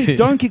 Well, actually,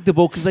 don't kick the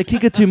ball because they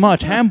kick it too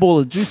much. Handball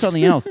it. Do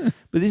something else.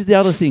 But this is the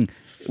other thing.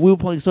 We were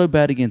playing so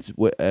bad against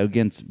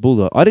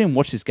Bulldogs. I didn't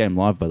watch this game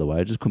live, by the way.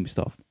 I just couldn't be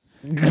stuffed.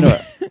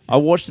 Anyway, I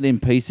watched it in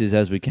pieces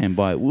as we came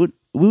by. We're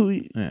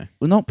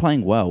not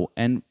playing well.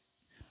 And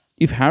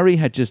if Harry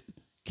had just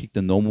kicked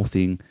the normal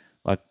thing,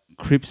 like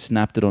Cripps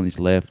snapped it on his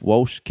left,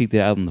 Walsh kicked it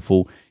out on the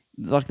full...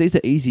 Like, these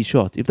are easy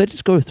shots. If they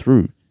just go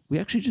through, we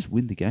actually just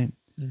win the game.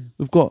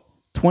 We've got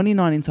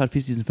 29 inside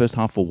 50s in the first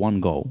half for 1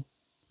 goal,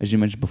 as you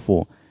mentioned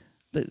before.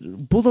 The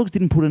Bulldogs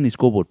didn't put any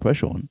scoreboard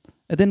pressure on.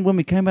 And then when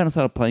we came out and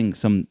started playing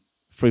some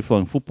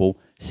free-flowing football,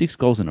 6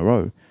 goals in a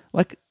row.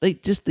 Like,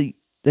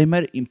 they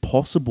made it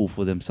impossible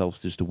for themselves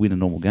just to win a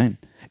normal game.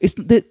 It's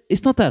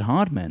not that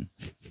hard, man.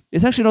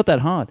 It's actually not that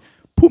hard.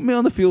 Put me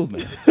on the field,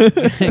 man.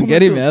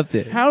 Get him out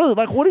there.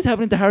 What is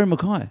happening to Harry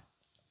Mackay?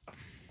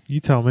 You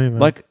tell me, man.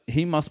 Like,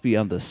 he must be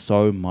under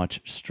so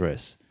much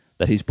stress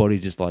that his body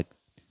just, like,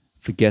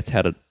 forgets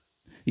how to...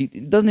 He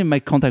doesn't even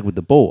make contact with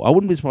the ball. I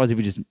wouldn't be surprised if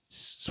he just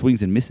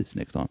swings and misses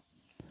next time.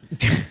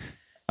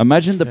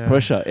 Imagine the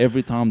pressure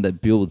every time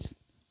that builds,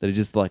 that he's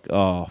just like,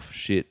 oh,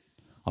 shit,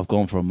 I've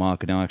gone for a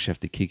mark and now I actually have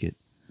to kick it.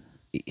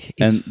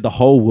 And the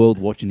whole world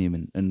watching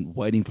him and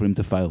waiting for him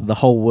to fail. The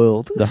whole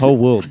world. The whole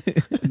world.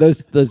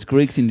 Those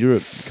Greeks in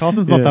Europe.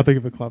 Carlton's not that big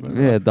of a club.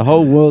 Yeah, the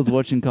whole world's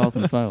watching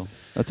Carlton fail.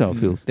 That's how it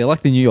feels. They're like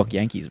the New York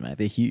Yankees, man.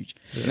 They're huge.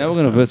 Yeah. Now we're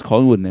going to verse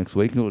Collingwood next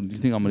week. Do you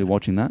think I'm going to be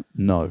watching that?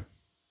 No,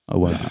 I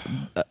won't.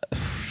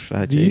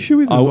 The issue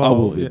is, I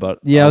will be, but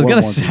I was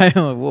going to say,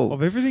 whoa.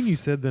 Of everything you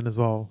said then as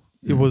well,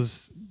 it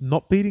was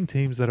not beating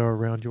teams that are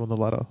around you on the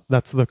ladder.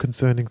 That's the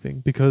concerning thing,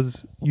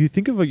 because you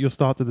think of your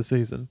start to the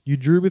season. You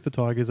drew with the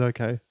Tigers,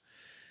 okay.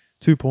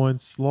 2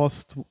 points,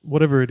 lost,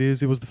 whatever it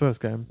is. It was the first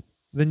game.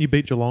 Then you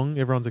beat Geelong.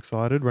 Everyone's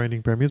excited,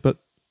 reigning premiers. But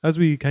as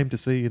we came to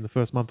see in the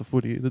first month of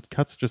footy, the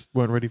Cats just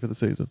weren't ready for the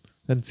season.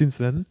 And since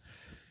then,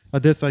 I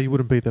dare say you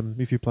wouldn't beat them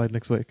if you played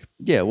next week.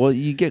 Yeah, well,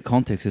 you get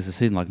context as a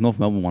season. Like, North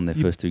Melbourne won their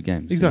first 2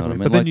 games. Exactly. You know what I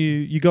mean? But then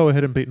you go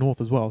ahead and beat North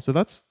as well. So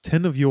that's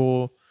 10 of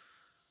your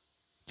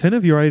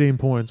 18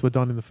 points were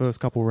done in the first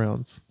couple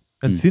rounds.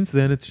 And since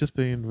then, it's just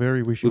been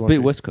very wishy-washy. We've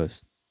beat West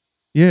Coast.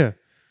 Yeah.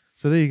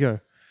 So there you go.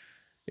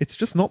 It's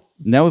just not...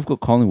 Now we've got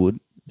Collingwood,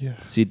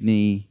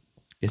 Sydney,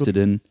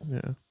 Essendon.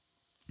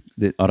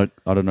 Yeah. I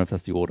don't know if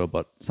that's the order,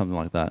 but something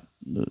like that.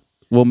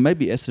 Well,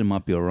 maybe Essendon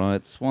might be all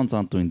right. Swans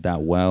aren't doing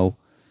that well.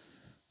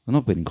 They're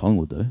not beating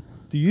Collingwood, though.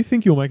 Do you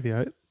think you'll make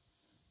the 8?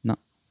 No.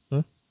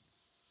 Huh?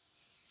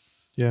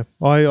 Yeah.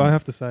 I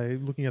have to say,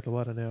 looking at the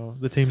ladder now,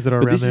 the teams that are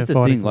around there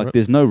fighting for it. Like,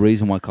 there's no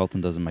reason why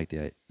Carlton doesn't make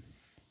the 8.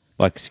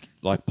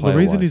 Like The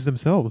reason is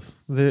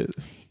themselves.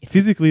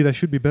 Physically, they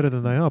should be better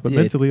than they are, but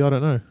mentally, I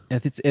don't know. I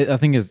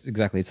think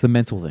it's the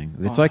mental thing.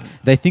 It's like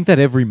they think that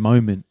every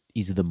moment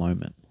is the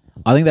moment.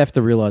 I think they have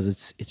to realize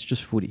it's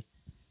just footy.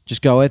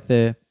 Just go out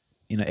there,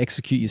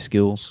 execute your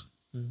skills.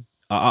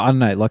 I don't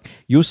know. Like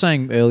you were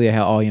saying earlier,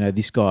 how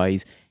this guy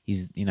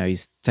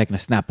he's taking a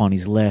snap on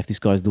his left. This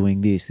guy's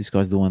doing this. This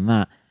guy's doing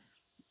that.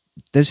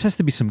 There just has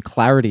to be some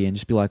clarity and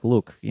just be like,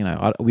 look,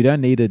 we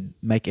don't need to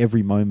make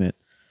every moment,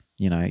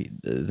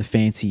 the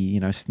fancy,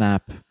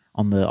 snap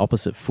on the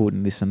opposite foot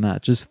and this and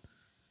that. Just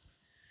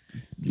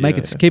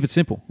keep it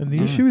simple. And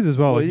the issue is as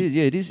well. Well,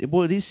 it is.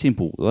 Well, it is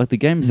simple. Like the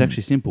game is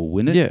actually simple.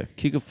 Win it,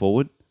 kick it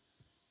forward,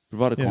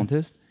 provide a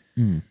contest.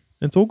 And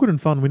it's all good and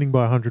fun winning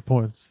by 100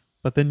 points,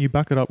 but then you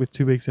back it up with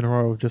 2 weeks in a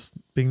row of just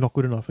being not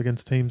good enough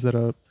against teams that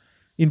are,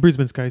 in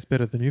Brisbane's case,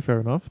 better than you. Fair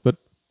enough, but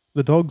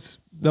the Dogs,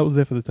 that was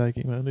there for the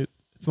taking, man.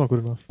 It's not good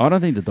enough. I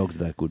don't think the Dogs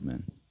are that good,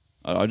 man.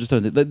 I just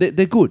don't think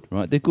they're good,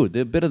 right? They're good.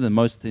 They're better than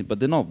most teams, but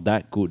they're not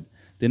that good.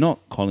 They're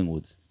not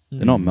Collingwoods.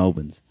 They're not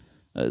Melbournes.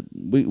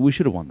 We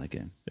should have won that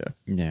game.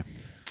 Yeah.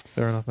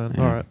 Fair enough, man.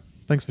 All right.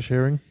 Thanks for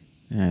sharing.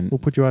 And we'll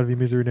put you out of your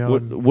misery now.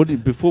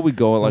 Before we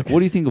go, what do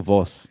you think of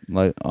Voss?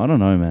 Like, I don't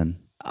know, man.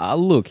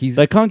 Look,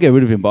 they can't get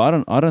rid of him,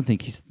 but I don't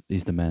think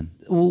he's the man.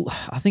 Well,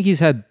 I think he's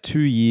had 2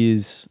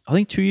 years. I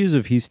think 2 years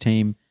of his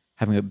team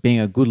being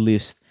a good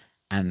list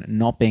and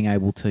not being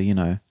able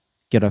to,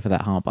 get over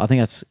that hump. I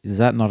think is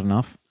that not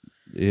enough?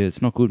 Yeah,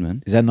 it's not good,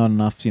 man. Is that not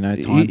enough?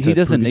 Time he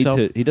doesn't need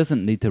to. He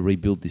doesn't need to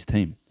rebuild this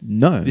team.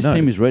 No, this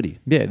team is ready.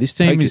 Yeah, this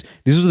team is.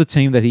 This was the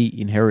team that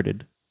he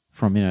inherited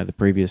from the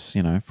previous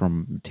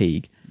from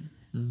Teague.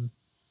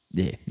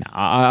 Yeah, no,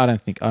 I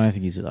don't think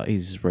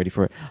he's ready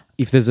for it.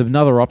 If there's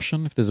another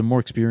option, if there's a more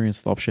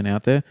experienced option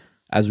out there,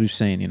 as we've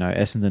seen,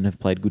 Essendon have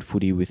played good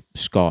footy with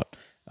Scott.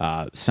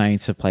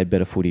 Saints have played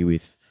better footy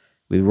with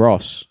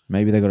Ross.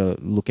 Maybe they got to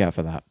look out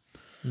for that.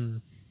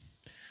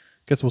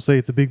 Guess we'll see.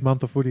 It's a big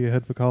month of footy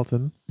ahead for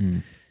Carlton.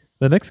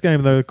 The next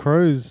game, though,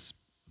 Crows,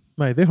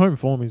 mate, their home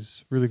form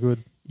is really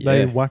good. Yeah.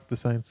 They whacked the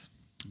Saints.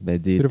 They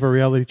did. Bit of a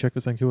reality check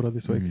for St Kilda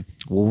this week.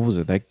 Well, what was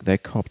it? They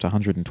copped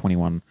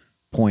 121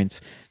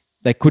 points.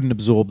 They couldn't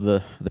absorb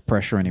the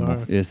pressure anymore.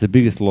 No. Yeah, it's the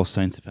biggest loss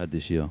Saints have had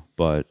this year,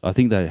 but I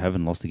think they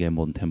haven't lost a game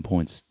more than 10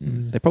 points.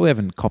 They probably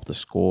haven't copped a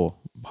score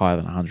higher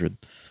than 100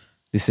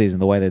 this season,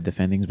 the way their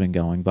defending's been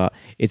going. But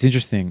it's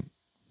interesting.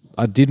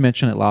 I did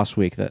mention it last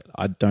week that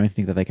I don't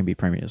think that they can be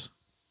premiers.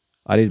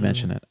 I did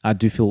mention it. I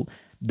do feel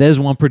there's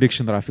one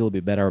prediction that I feel a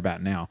bit better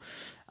about now.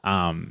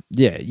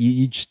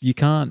 You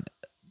can't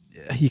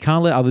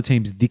let other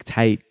teams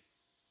dictate,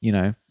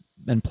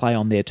 and play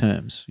on their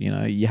terms.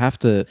 You have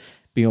to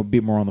be a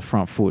bit more on the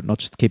front foot, not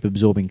just keep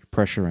absorbing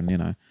pressure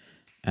and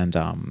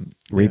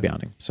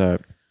rebounding. So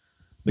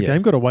the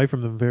game got away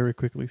from them very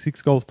quickly.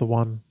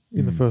 6-1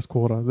 in the first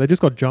quarter. They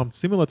just got jumped,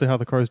 similar to how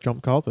the Crows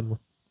jumped Carlton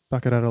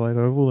back at Adelaide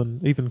Oval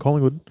and even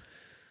Collingwood.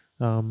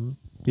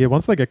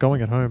 Once they get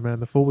going at home, man,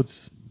 the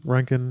forwards,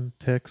 Rankin,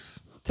 Tex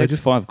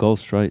 5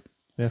 goals straight.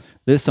 Yeah,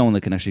 there's someone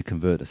that can actually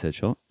convert a set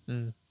shot.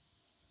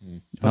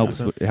 It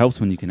helps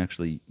when you can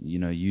actually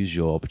use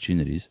your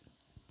opportunities.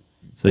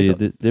 So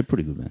they're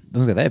pretty good, man.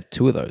 They have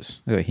 2 of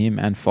those. They got him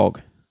and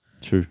Fogg.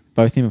 True.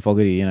 Both him and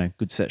Fogarty,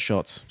 good set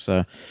shots.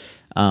 So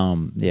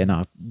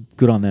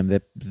good on them.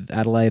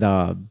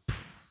 Adelaide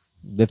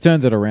they've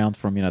turned it around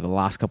from the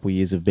last couple of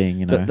years of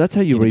being that's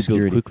how you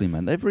rebuild quickly,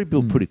 man. They've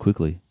rebuilt pretty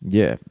quickly.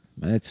 Yeah,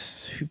 I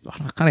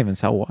can't even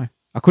tell why.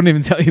 I couldn't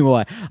even tell you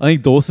why. I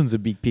think Dawson's a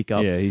big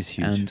pickup. Yeah, he's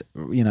huge.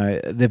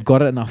 And they've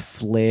got enough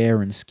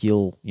flair and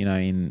skill,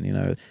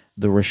 in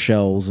the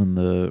Rochelle's and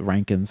the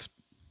Rankins,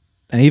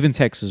 and even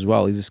Tex as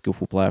well. He's a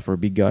skillful player for a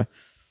big guy.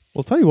 Well,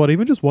 I'll tell you what.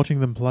 Even just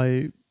watching them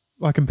play,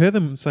 I compare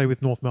them, say,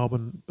 with North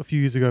Melbourne a few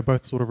years ago,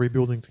 both sort of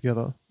rebuilding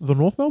together. The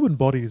North Melbourne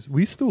bodies,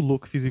 we still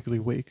look physically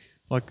weak.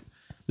 Like,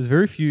 there's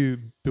very few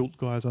built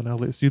guys on our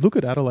list. You look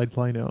at Adelaide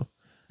play now;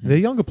 their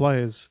younger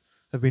players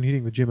have been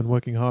hitting the gym and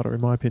working harder,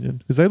 in my opinion,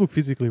 because they look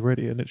physically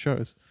ready, and it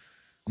shows.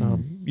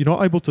 You're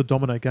not able to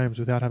dominate games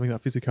without having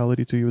that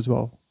physicality to you as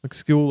well, like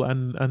skill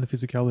and the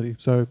physicality.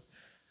 So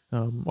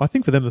I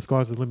think for them, the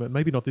sky's the limit.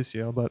 Maybe not this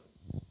year, but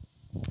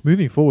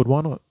moving forward,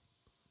 why not?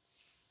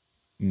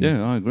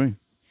 Yeah, I agree.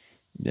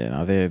 Yeah,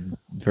 no, they're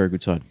very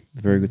good side.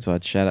 Very good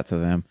side. Shout out to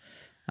them.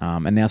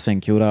 And now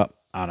seeing Kilda,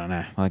 I don't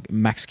know. Like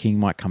Max King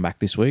might come back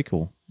this week,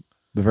 or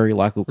very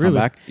likely will come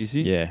back. Is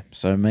he? Yeah.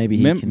 So maybe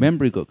he can.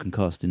 Membry got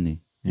concussed, didn't he?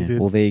 Yeah.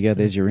 Well, there you go.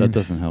 There's your in. That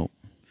doesn't help.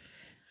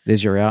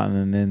 There's your out,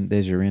 and then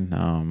there's your in.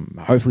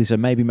 Hopefully, so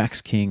maybe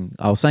Max King.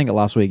 I was saying it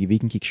last week. If he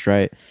can kick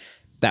straight,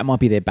 that might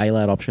be their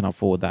bailout option up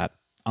forward. That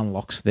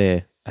unlocks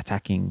their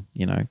attacking,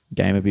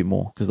 game a bit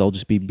more, because they'll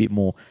just be a bit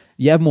more.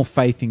 You have more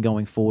faith in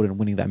going forward and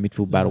winning that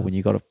midfield battle when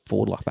you got a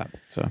forward like that.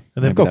 So,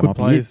 and they've got good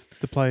players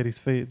to play at his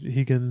feet.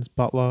 Higgins,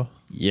 Butler,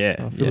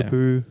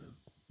 Philippou.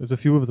 There's a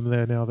few of them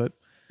there now that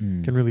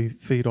can really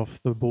feed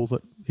off the ball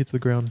that hits the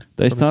ground.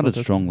 They started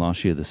strong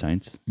last year, the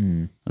Saints.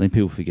 I think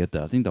people forget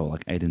that. I think they were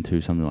like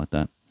 8-2, something like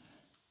that.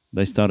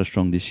 They started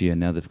strong this year,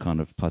 and now they've kind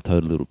of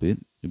plateaued a little bit.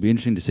 It'd be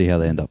interesting to see how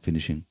they end up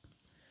finishing.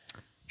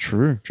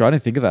 True. I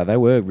didn't think of that. They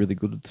were really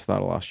good at the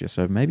start of last year.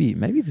 So maybe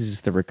this is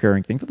the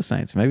recurring thing for the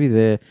Saints. Maybe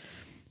they're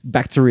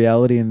back to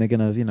reality and they're going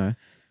to,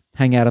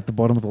 hang out at the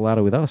bottom of the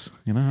ladder with us.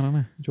 I don't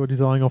know. George is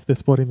eyeing off their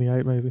spot in the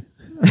 8, maybe.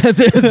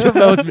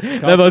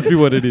 that must be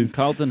what it is.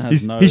 Carlton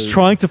has He's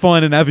trying to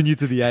find an avenue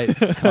to the 8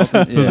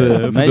 Carlton,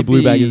 for the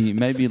Blue Baggers.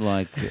 Maybe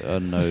like, I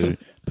don't know,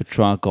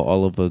 Petrarca,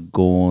 Oliver,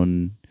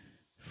 Gawn,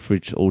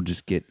 Fritsch all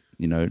just get,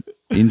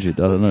 injured.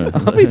 I don't know. I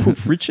love people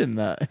Fritsch in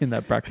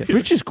that bracket.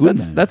 Fritsch is good,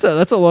 man. That's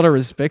a lot of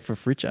respect for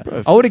Fritsch.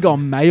 Bro, I would have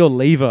gone May or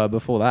Lever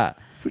before that.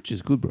 Fritsch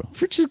is good, bro.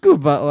 Fritsch is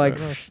good, but like...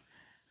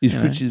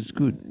 Fritsch is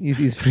good. He's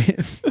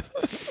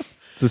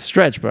it's a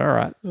stretch, but all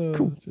right.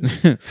 Cool.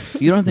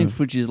 You don't think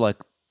Fritsch is like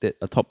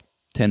a top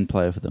 10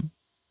 player for them?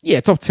 Yeah,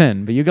 top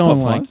 10, but you're going Top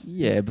like... 5?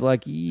 Yeah, but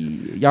like...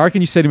 I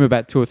reckon you said him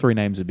about 2 or 3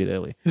 names a bit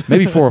early.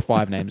 Maybe 4 or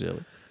 5 names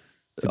early.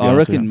 I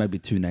reckon maybe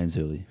 2 names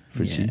early.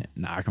 Fritschie.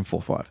 Yeah, I reckon 4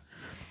 or 5.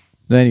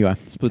 But anyway.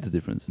 Split the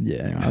difference.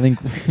 Yeah, I think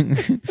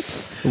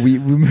we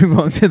move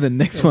on to the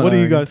next one. What do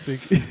you guys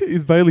think?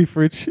 Is Bailey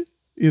Fritsch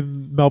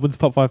in Melbourne's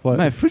top 5 players?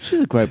 Mate, Fritsch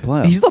is a great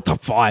player. He's not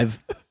top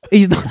 5.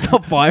 He's not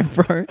top 5,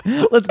 bro.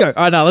 Let's go. All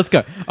right, now let's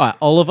go. All right,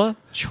 Oliver,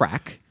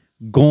 Track,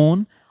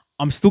 Gawn.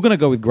 I'm still going to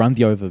go with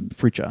Grundy over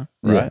Fritcher,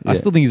 right? Yeah. I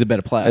still think he's a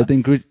better player. and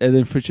then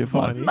Fritsch at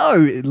 5. Viney. No,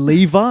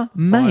 Lever,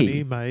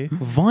 May.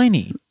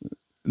 Viney.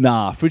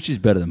 Nah, Fritsch is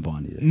better than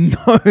Viney. No,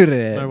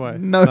 No way.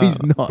 No, Nah.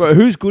 he's not. Bro,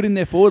 who's good in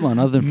their forward line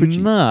other than Fritschie?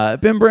 Nah,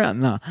 Ben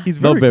Brown, nah.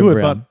 He's Not very Ben good,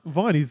 Brown. but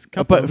Viney's...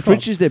 But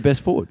Fritsch is their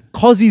best forward.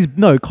 Cozzie's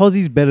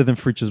better than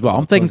Fritsch as well.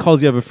 I'm taking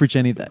Cozzie over Fritsch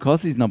any day.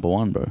 Cossey's number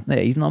 1, bro. Yeah,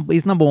 he's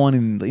number 1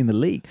 in the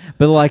league.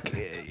 But like,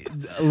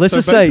 let's So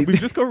just say, we've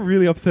just got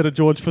really upset at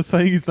George for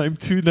saying his name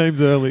 2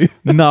 names early.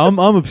 no, I'm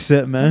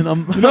upset, man.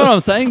 You know what I'm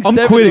saying? I'm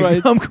 7th quitting. or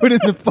 8th I'm quitting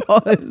the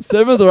fight.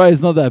 7th or 8th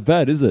is not that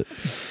bad, is it?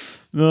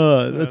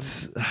 No,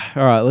 that's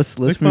all right. Let's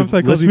Next time move. say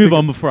Let's Cozzie move pick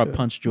on it. before I Yeah,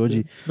 punch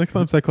Georgie. Next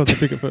time, say Cozzie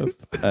pick it first.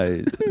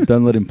 Hey,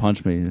 don't let him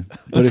punch me.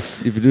 But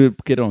if you do,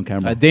 get it on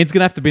camera. Dan's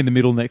gonna have to be in the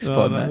middle next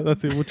pod, No, man.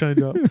 that's it. We'll change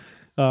up.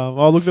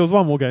 Look, there was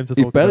one more game to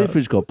talk If Bailey about.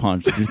 Fritsch got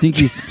punched, do you think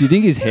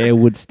his hair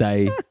would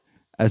stay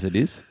as it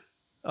is?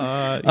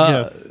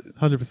 Yes,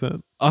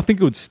 100%. I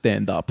think it would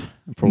stand up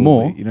probably.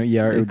 More?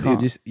 It would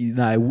just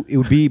it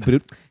would be. But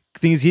the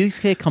thing is, his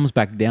hair comes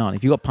back down.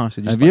 If you got punched,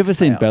 it just Have you ever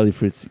stay seen up. Bailey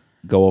Fritz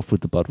go off with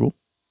the blood rule?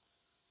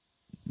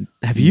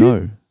 Have you?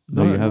 No,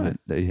 No, you no. haven't.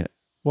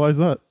 Why is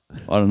that?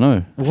 I don't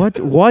know. What?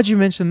 Why'd you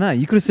mention that?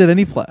 You could have said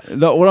any player.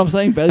 No, what I'm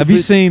saying, Bailey Have you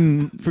Fritz,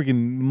 seen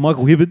freaking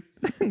Michael Hibbert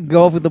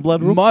go off with the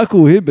blood rule?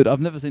 Michael Hibbert? I've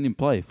never seen him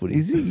play footy.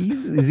 Is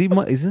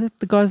that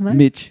the guy's name?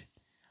 Mitch?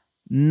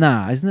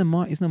 Nah, isn't it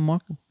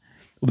Michael?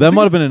 Well, that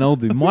might have been an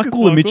old dude.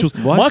 Michael and Michael. Mitchell's.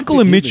 Why'd you Michael pick and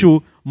Hibbert?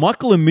 Mitchell.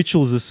 Michael and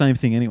Mitchell is the same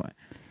thing anyway.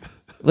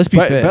 Let's be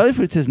fair. Bailey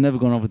Fritz has never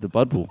gone off with the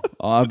blood rule.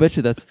 I bet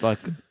you that's like.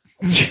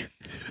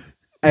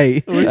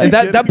 Hey, and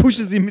that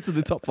pushes him into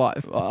the top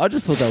 5. I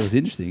just thought that was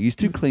interesting. He's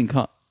too clean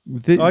cut.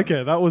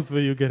 Okay, that was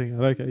where you're getting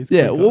at. Okay, he's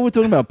Yeah, clear well, cut. we're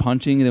talking about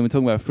punching, and then we're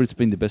talking about Fritz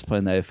being the best player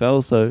in the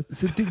AFL. So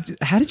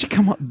How did you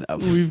come up?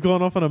 We've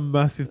gone off on a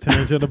massive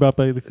tangent about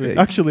Bailey Fritsch.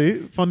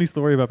 Actually, funny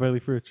story about Bailey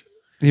Fritsch.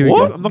 Here we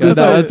What? go. I'm not gonna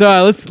say- It's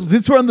all right.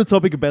 Since we're on the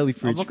topic of Bailey I'm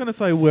Fritsch. not going to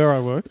say where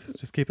I worked,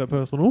 just keep that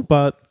personal,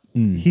 but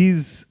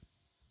his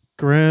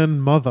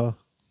grandmother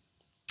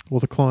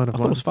was a client I of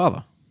thought it mine. was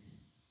father.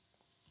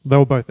 They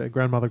were both there,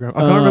 grandmother, I can't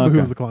remember who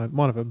was the client,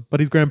 one of them,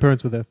 but his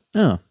grandparents were there.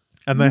 Oh.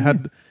 And they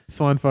had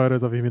signed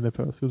photos of him in their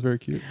purse. It was very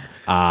cute.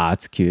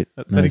 That's cute.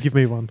 They didn't give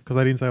me one because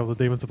they didn't say I was a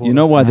demon supporter. you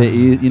know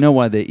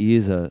why their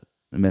ears are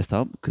messed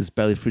up? Because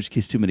Bailey Fritsch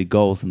kissed too many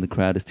goals and the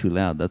crowd is too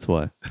loud. That's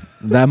why.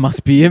 That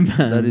must be him,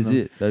 man. That is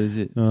it. That is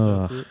it.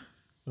 Oh. That's it.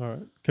 All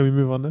right. Can we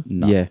move on now?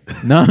 No. Yeah.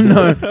 No.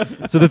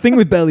 So the thing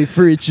with Bailey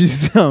Fritsch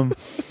is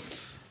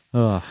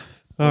All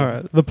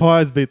right. The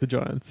Pies beat the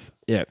Giants.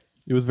 yeah.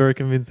 It was very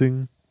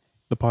convincing.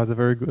 The Pies are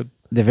very good.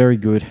 They're very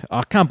good.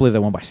 I can't believe they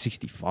won by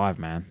 65,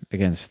 man,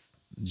 against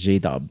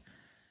G-Dub.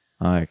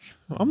 Like,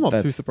 I'm not too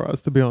That's-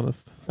 surprised, to be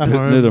honest. At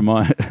home, Neither am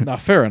I. no,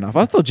 fair enough.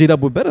 I thought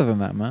G-Dub were better than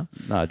that, man.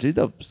 Nah,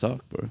 G-Dub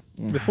suck, bro.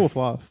 they're fourth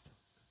last.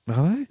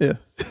 Are they? Yeah.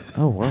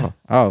 Oh, wow.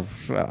 Oh,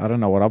 I don't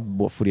know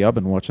what footy I've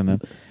been watching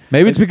then.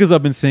 Maybe it's because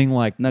I've been seeing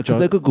like... No, because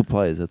they've got good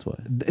players. That's why.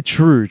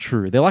 True.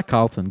 They're like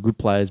Carlton. Good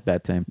players,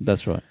 bad team.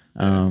 That's right.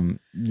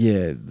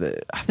 Yeah,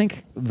 I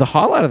think the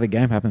highlight of the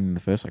game happened in the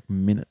first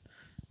minute.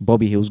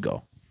 Bobby Hill's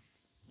goal.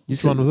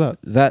 Which one was that?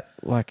 That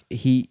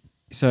he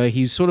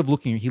was sort of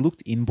looking. He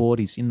looked inboard.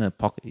 He's in the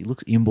pocket. He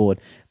looks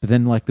inboard, but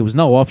then there was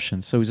no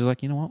option. So he was just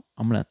like, you know what?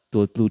 I'm gonna do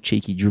a little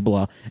cheeky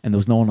dribbler, and there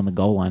was no one on the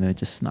goal line, and it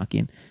just snuck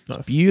in. It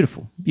was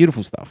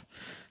beautiful stuff.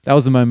 That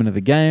was the moment of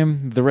the game.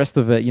 The rest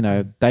of it,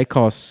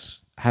 Dacos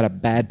had a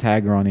bad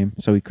tagger on him,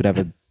 so he could have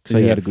a. So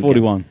he had a good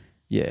 41. game.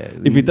 Yeah.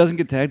 If he doesn't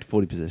get tagged,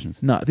 40 possessions.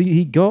 No, I think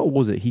he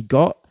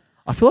got.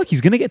 I feel like he's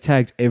going to get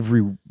tagged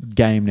every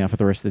game now for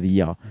the rest of the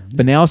year.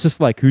 But now it's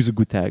just who's a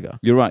good tagger?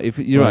 You're right. If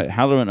you're right,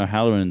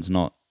 Halloran's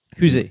not.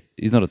 Who's he?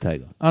 He's not a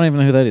tagger. I don't even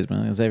know who that is,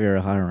 man. Xavier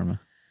O'Halloran.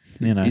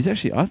 He's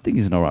actually. I think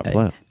he's an alright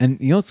player. And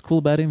you know what's cool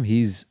about him?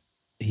 His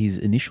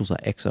initials are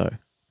XO.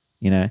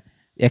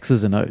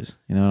 X's and O's.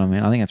 You know what I mean?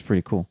 I think that's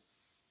pretty cool.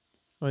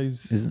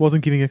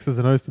 wasn't giving X's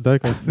and O's to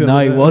Dakos. No,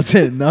 he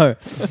wasn't. No.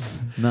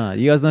 No,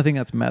 you guys don't think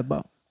that's mad,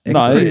 but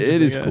No,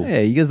 it is cool. Yeah,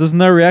 you guys, there's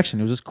no reaction.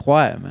 It was just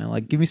quiet, man.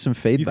 Like, give me some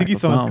feedback. You think he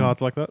signs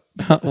cards like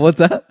that? What's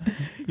that?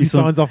 He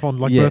signs off on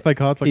birthday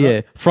cards like that?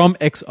 Yeah, from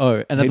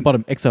XO. And at the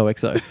bottom,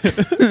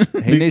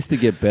 XOXO. He needs to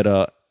get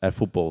better at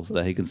football so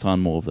that he can sign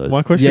more of those.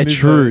 My question is,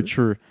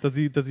 true. Does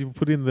he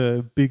put in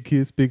the big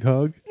kiss, big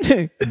hug?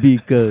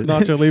 Because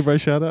Nacho Libre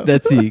shout out?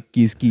 that's it.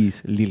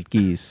 Kiss, little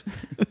kiss.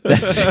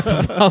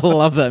 I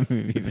love that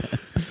movie,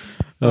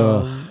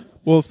 man.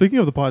 Well, speaking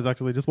of the Pies,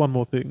 actually, just one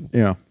more thing.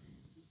 Yeah.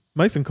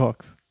 Mason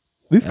Cox.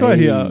 This guy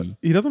here,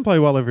 he doesn't play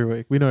well every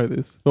week. We know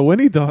this. But when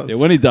he does... Yeah,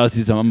 when he does,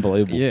 he's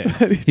unbelievable. Yeah.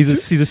 he's a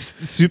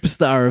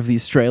superstar of the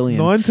Australian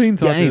 19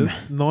 touches,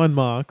 game. 9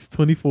 marks,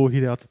 24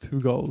 hit-outs, 2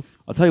 goals.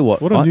 I'll tell you what.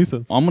 What a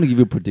nuisance. I'm going to give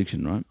you a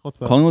prediction, right? What's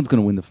that? Collingwood's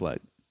going to win the flag.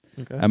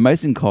 Okay. And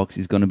Mason Cox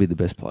is going to be the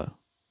best player.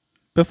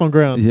 Best on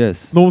ground.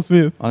 Yes. Norm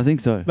Smith. I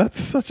think so.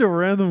 That's such a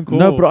random call.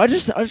 No, but I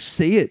just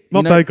see it.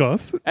 Not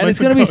Dakos. And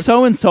it's going to be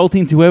so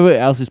insulting to whoever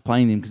else is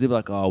playing him because they'll be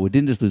like, oh, we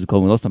didn't just lose a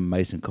call, we lost to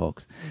Mason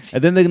Cox.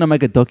 And then they're going to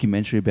make a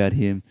documentary about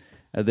him.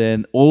 And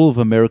then all of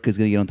America is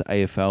going to get onto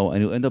AFL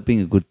and it'll end up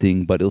being a good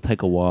thing, but it'll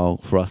take a while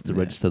for us to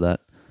register that.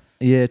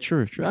 Yeah,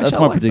 true. That's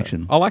my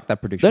prediction. I like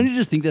that prediction. Don't you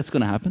just think that's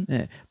going to happen?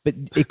 Yeah, but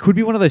it could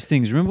be one of those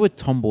things. Remember with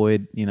Tom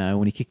Boyd,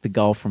 when he kicked the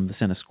goal from the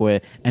centre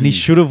square and he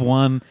should have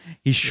won.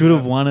 He should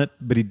have won it,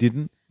 but he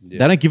didn't. Yeah.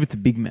 They don't give it to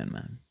big men,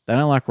 man. They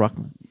don't like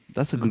ruckman.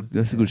 That's a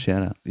good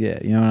shout out. Yeah,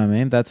 you know what I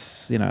mean?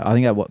 That's I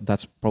think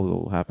that's probably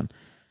what will happen.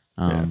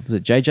 Was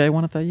it JJ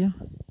won it that year?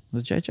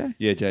 Was it JJ?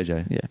 Yeah,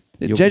 JJ.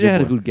 Yeah. JJ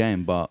had a good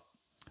game, but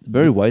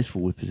very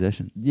wasteful with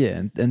possession.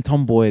 Yeah, and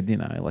Tom Boyd,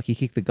 he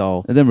kicked the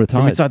goal and then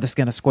retired from inside the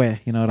centre square.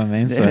 You know what I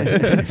mean? So,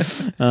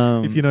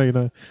 if you know, you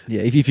know.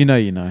 Yeah, if you know,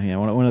 you know. Yeah,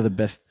 one of the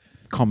best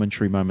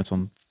commentary moments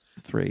on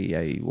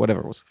 3A,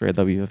 whatever it was,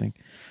 3AW, I think.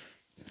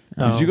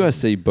 Did you guys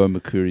see Bo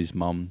McCreary's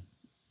mum?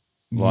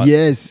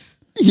 Yes.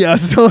 Yeah, I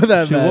saw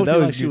that, man. That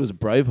was she was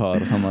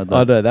Braveheart or something like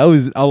that. I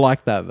know, I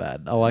like that,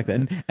 man. I like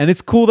that. And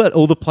it's cool that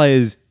all the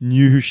players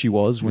knew who she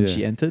was when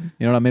she entered.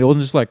 You know what I mean? It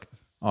wasn't just like,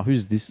 oh,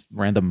 who's this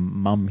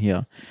random mum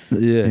here?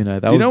 Yeah.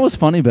 You know what's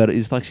funny about it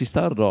is she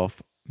started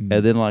off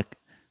and then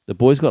the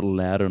boys got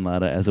louder and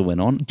louder as it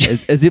went on,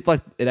 as if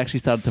it actually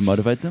started to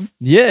motivate them.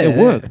 Yeah. It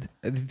worked.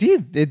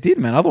 It did,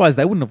 man. Otherwise,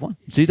 they wouldn't have won.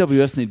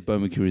 GWS need Bo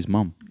McCreary's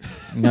mum.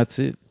 That's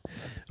it.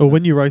 Or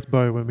when you race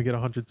Bo, when we get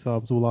 100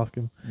 subs, we'll ask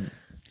him.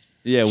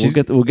 Yeah,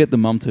 we'll get the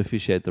mum to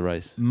officiate the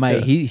race.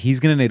 Mate, he's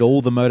going to need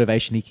all the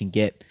motivation he can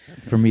get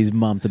from his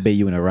mum to beat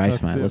you in a race,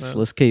 That's man.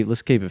 it,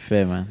 Let's keep it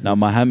fair, man. No,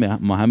 my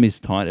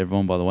hammy's tight,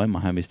 everyone, by the way. My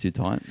hammy's too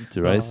tight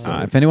to race. So.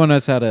 If anyone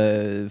knows how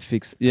to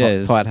fix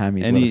tight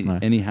hammies, let us know.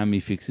 Any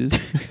hammy fixes,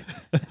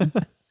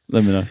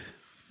 let me know.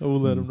 I will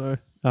let them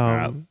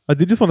know. I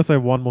did just want to say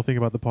one more thing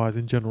about the Pies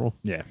in general.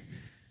 Yeah.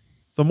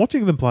 So I'm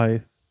watching them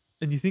play,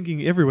 and you're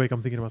thinking, every week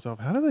I'm thinking to myself,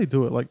 how do they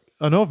do it?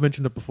 I know I've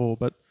mentioned it before,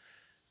 but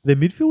their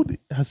midfield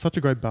has such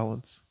a great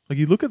balance.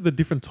 You look at the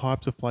different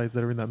types of players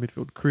that are in that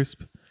midfield.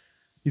 Crisp,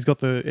 he's got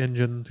the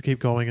engine to keep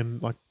going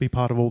and be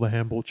part of all the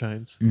handball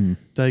chains.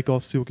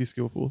 Dakos, silky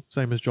skillful,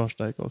 same as Josh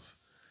Dakos.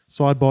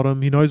 Side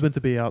bottom, he knows when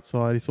to be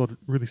outside. He's sort of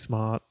really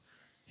smart,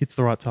 hits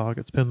the right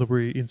targets.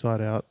 Pendlebury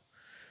inside out.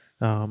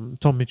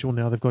 Tom Mitchell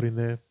now they've got in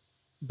there,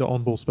 the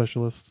on-ball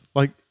specialist.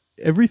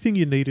 Everything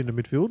you need in the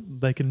midfield,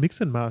 they can mix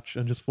and match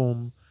and just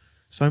form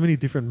so many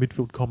different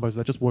midfield combos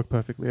that just work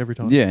perfectly every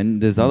time. Yeah,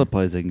 and there's other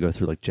players they can go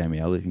through, like Jamie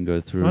Elliott can go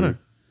through. I know.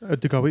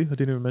 Degoe, I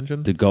didn't even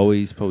mention.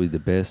 Degoe's probably the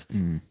best.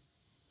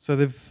 So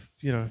they've,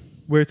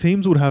 where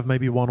teams would have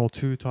maybe one or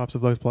two types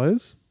of those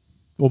players,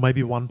 or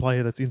maybe one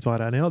player that's inside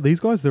and out. These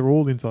guys, they're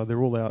all inside,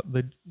 they're all out.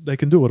 They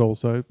can do it all.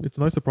 So it's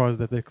no surprise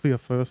that they're clear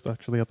first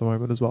actually at the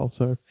moment as well.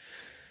 So,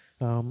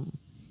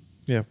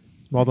 yeah,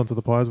 well done to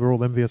the Pies. We're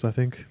all envious, I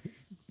think.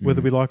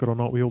 Whether we like it or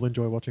not, we all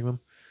enjoy watching them.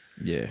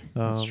 Yeah,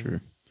 that's true.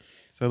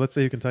 So let's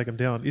see who can take them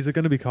down. Is it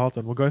going to be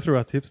Carlton? We'll go through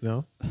our tips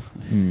now.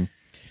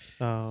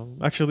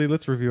 Actually,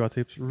 let's review our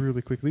tips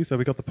really quickly. So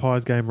we got the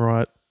Pies game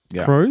right.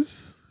 Yeah.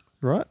 Crows,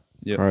 right?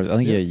 Yeah, Crows. I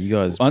think you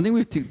guys. I think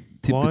we've tipped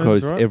the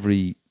Crows right?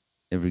 every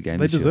game.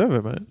 They deserve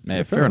it, man.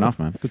 Yeah, fair enough,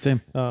 man. Good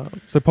team.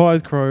 So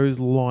Pies, Crows,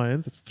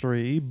 Lions. That's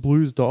 3.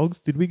 Blues, Dogs.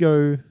 Did we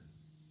go? Do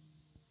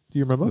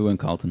you remember? We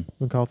went Carlton.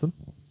 Carlton.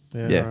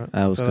 Yeah, right.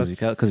 that was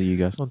because of you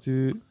guys. 1,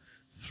 2,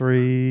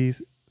 3.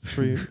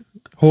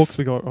 Hawks,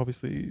 we got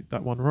obviously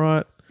that one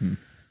right.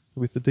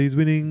 With the D's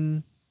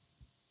winning,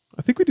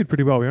 I think we did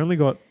pretty well. We only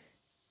got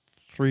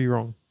 3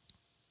 wrong.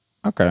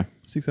 Okay,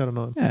 6 out of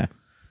 9. Yeah,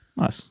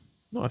 nice,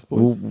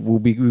 boys.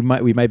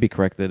 We may be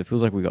corrected. It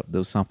feels like there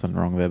was something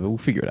wrong there, but we'll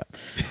figure it out.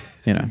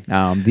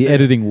 The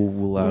editing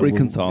will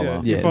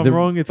reconcile. If I'm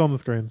wrong, it's on the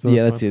screen. So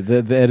that's it.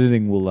 The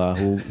editing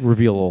will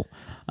reveal all.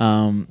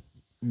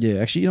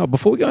 Yeah, actually,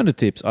 before we go into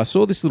tips, I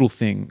saw this little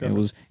thing. It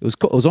was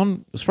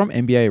from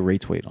NBA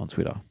Retweet on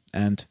Twitter,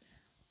 and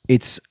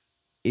it's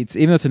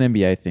even though it's an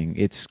NBA thing,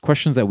 it's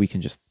questions that we can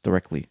just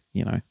directly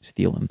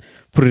steal and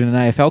put it in an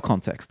AFL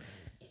context.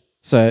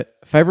 So,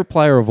 favorite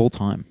player of all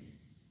time?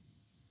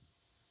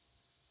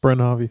 Brent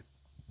Harvey.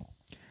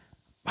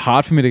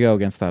 Hard for me to go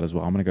against that as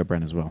well. I'm going to go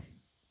Brent as well.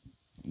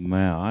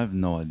 Man, I have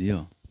no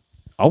idea.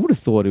 I would have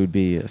thought it would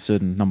be a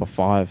certain number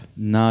 5.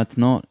 No, it's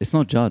not. It's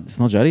not Judd. It's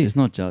not Juddy. It's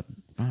not Judd.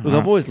 Look,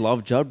 I've always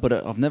loved Judd, but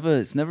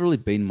it's never really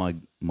been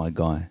my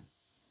guy.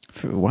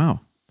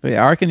 Wow. But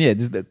yeah, I reckon,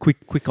 just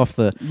quick off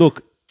the...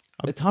 Look,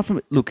 it's hard for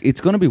me. Look,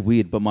 it's going to be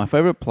weird, but my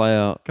favourite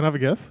player... Can I have a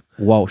guess?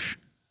 Walsh.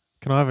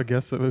 Can I have a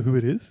guess of who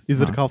it is?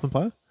 Is it a Carlton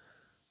player?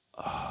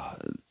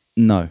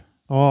 No.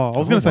 Oh, I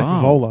was going to say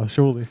Favola,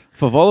 surely.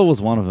 Favola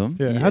was one of them.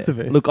 Yeah, it had to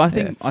be. Look, I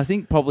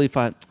think probably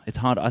it's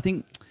hard. I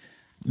think...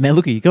 Man,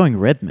 look, you're going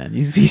red, man.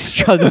 He's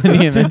struggling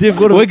here, man.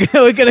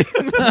 We're gonna...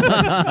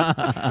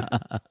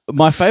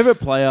 My favourite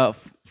player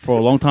for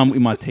a long time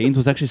in my teens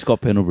was actually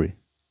Scott Pendlebury.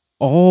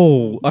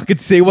 Oh, I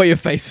could see why your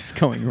face was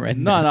going red.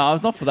 No, I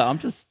was not for that. I'm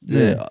just...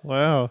 Yeah.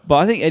 Wow. But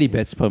I think Eddie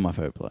Betts is probably my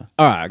favourite player.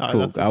 All right,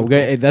 cool.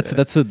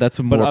 That's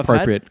a more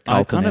appropriate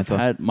Carlton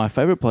answer. My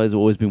favourite players have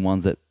always been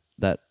ones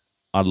that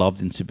I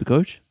loved in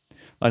Supercoach.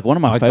 Like one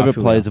of my favourite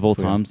players of all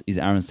times is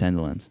Aaron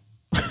Sandilands.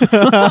 Because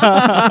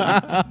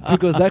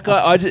that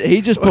guy, he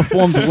just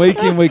performs week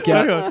in, week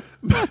out.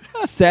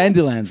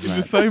 Sandilands, man.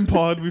 In the same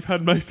pod, we've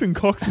had Mason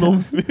Cox, Norm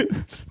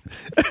Smith.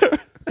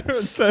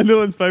 Aaron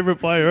Sandilands' favourite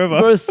player ever.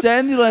 Bro,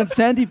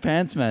 Sandy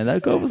Pants, man.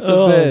 That guy was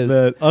the best.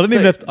 Man.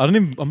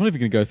 I'm not even going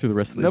to go through the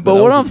rest of this. No, but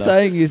what I'm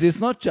saying is, it's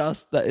not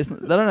just that.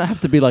 They don't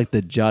have to be like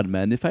the Judd,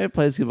 man. Their favourite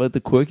players give like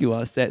the quirky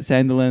ones.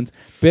 Sandilands,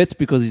 Betts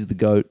because he's the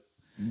GOAT.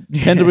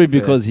 Pendlebury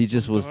because he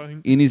just was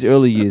in his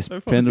early years.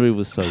 Pendlebury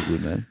was so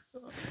good, man.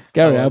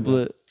 Gary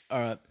Ablett. All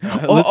right.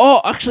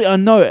 Actually, I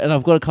know, and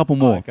I've got a couple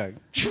more. Okay.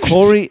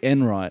 Corey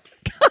Enright.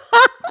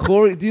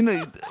 Corey, do you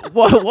know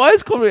why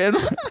is Corey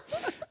Enright?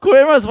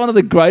 Corey Enright is one of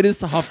the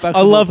greatest halfbacks of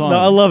all time.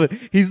 I love it.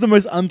 He's the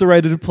most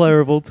underrated player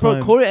of all time.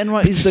 Bro, Corey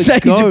Enright is the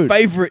GOAT. He's your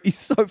favorite. He's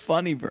so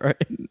funny, bro.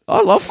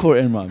 I love Corey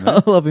Enright,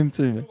 man. I love him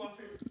too, man.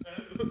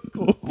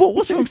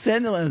 What's wrong with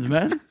Sandilands,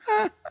 man?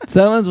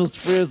 Sandilands was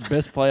Freo's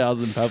best player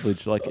other than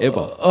Pavlich, like ever.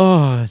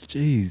 Oh,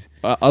 jeez.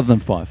 Other than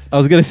 5. I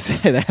was going to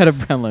say they had a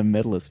Brownlow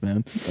medalist,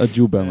 man. A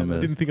dual Brownlow I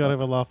medalist. didn't think I'd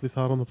ever laugh this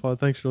hard on the pod.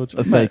 Thanks, George.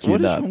 Thank you.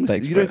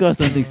 Thanks, you guys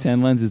don't think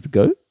Sandilands is the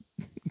GOAT?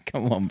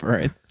 Come on,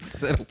 bro.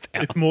 Settle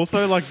down. It's more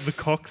so like the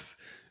Cox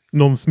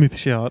Norm Smith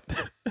shout.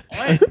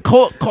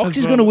 Cox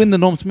is going to win the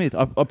Norm Smith.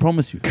 I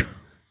promise you.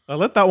 I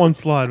let that one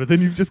slide, but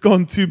then you've just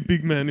gone 2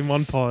 big men in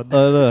one pod.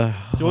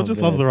 George just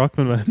loves the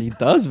ruckman, man. He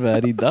does,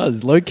 man. He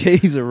does. Low key,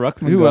 he's a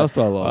ruckman. Who guy. else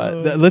I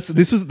like?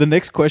 The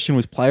next question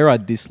was player I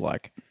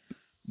dislike.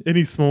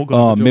 Any small guy.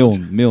 Oh,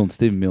 Milne,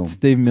 Steve Milne.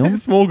 Steve Milne.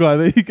 Small guy.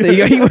 There you go. There you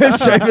go. He went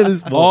straight for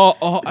this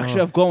ball.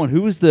 Actually, I've got one.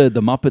 Who was the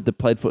Muppet that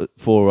played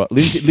for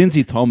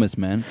Lindsay Thomas,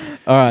 man?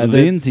 All right,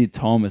 Lindsay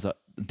Thomas. I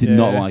did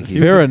not like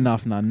him. Fair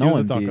enough. No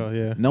one did.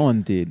 Yeah. No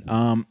one did.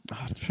 I'm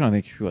trying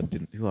to think who I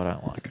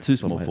don't like. Too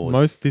small forwards.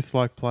 Most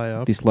disliked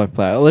player.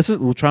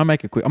 We'll try and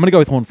make it quick. I'm going to go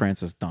with Horn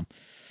Francis. Done.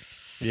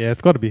 Yeah,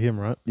 it's got to be him,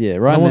 right? Yeah,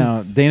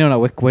 now, Dino and I,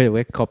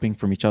 we're copying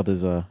from each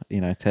other's,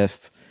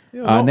 tests.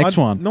 Yeah, next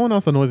one. No one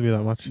else annoys me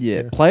that much.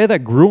 Yeah, player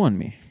that grew on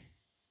me.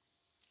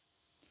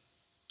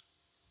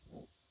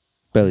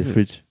 Belly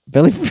fridge.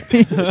 That's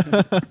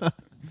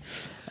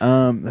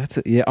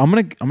it. Yeah, I'm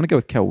gonna go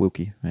with Cal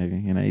Wilkie.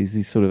 Maybe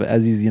he's sort of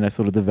as he's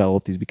sort of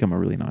developed, he's become a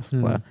really nice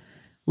player.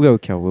 We'll go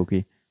with Cal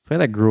Wilkie. Player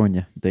that grew on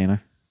you, Dino.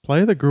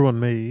 Player that grew on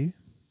me.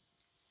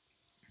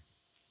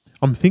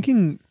 I'm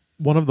thinking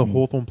one of the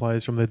Hawthorn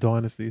players from their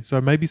dynasty.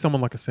 So maybe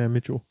someone like a Sam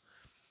Mitchell.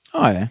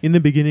 Oh yeah. In the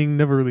beginning,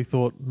 never really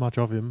thought much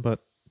of him, but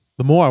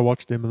the more I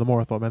watched him, and the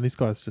more I thought, man, this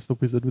guy's just a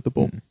wizard with the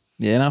ball.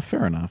 Yeah, no,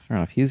 fair enough.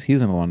 Here's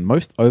another one.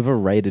 Most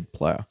overrated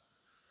player.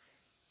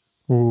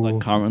 Ooh.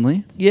 Like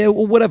currently? Yeah,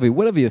 well,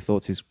 whatever your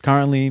thoughts is.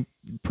 Currently,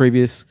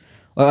 previous.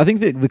 I think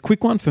the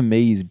quick one for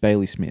me is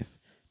Bailey Smith.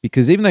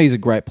 Because even though he's a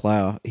great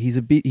player,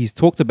 he's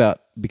talked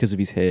about because of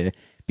his hair,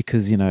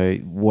 because,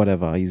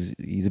 whatever, he's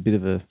a bit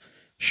of a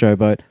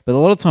showboat. But a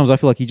lot of times I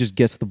feel like he just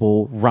gets the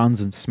ball,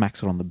 runs and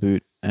smacks it on the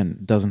boot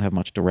and doesn't have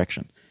much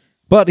direction.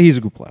 But he's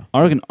a good player.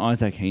 I reckon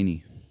Isaac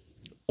Heaney.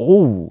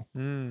 Oh.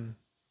 Mm.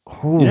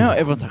 Oh. You know how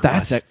everyone's like,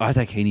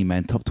 Isaac Heaney,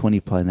 man, top 20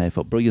 player in the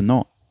AFL. Bro, you're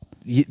not.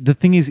 The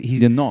thing is,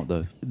 you're not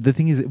though. The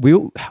thing is,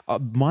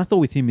 my thought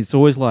with him, it's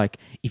always like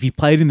if he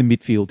played in the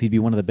midfield, he'd be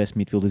one of the best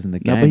midfielders in the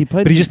game. No,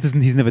 but he just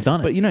doesn't. He's never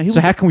done it. But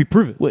so how can we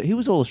prove it? Well, he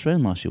was all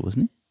Australian last year,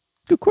 wasn't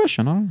he? Good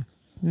question. I don't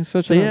know.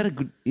 So he had a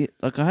good.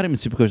 I had him in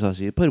Supercoach last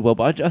year. He played well,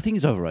 but I think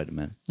he's overrated,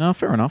 man. No,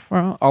 fair enough.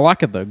 I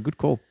like it though. Good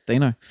call,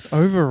 Dino.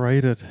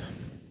 Overrated.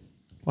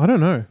 I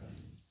don't know.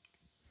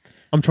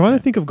 I'm trying to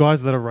think of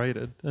guys that are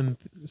rated and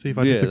see if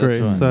I disagree.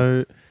 Right.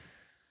 So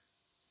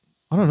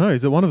I don't know.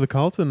 Is it one of the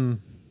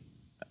Carlton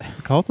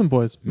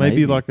boys?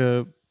 Maybe like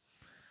a.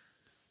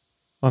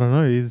 I don't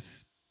know.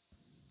 He's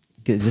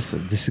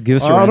just give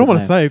us. I don't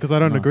want to say because I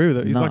don't agree with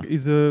it.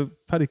 He's a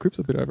Paddy Cripps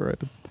a bit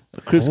overrated.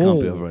 Cripps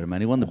can't be overrated,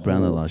 man. He won the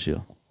Brownlow last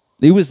year.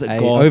 He was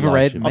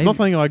overrated. I'm not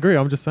saying I agree.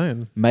 I'm just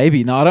saying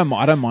maybe. No, I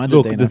don't mind.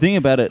 Look, it, the thing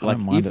about it, like,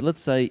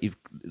 let's say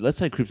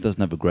Cripps doesn't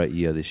have a great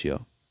year this year,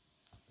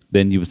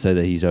 then you would say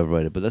that he's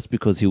overrated. But that's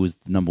because he was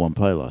the number 1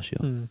 player last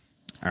year.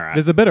 All right.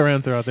 There's a better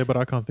answer out there, but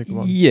I can't think of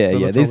one. Yeah, So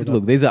yeah. let's roll with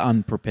that. These are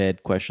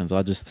unprepared questions.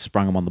 I just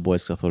sprung them on the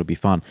boys because I thought it'd be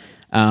fun.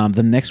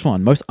 The next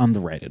one, most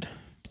underrated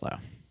player.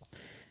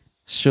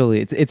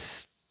 Surely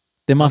it's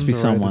there must be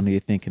someone who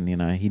you're thinking,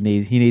 he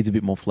needs a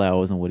bit more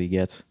flowers than what he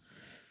gets.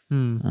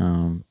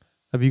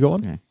 Have you got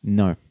one? Yeah.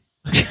 No.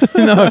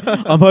 No.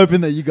 I'm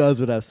hoping that you guys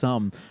would have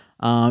some.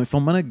 If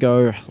I'm gonna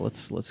go,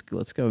 let's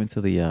go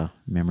into the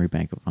memory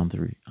bank of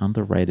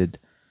underrated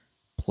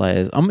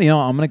players. I'm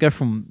gonna go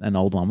from an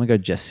old one. I'm gonna go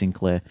Jess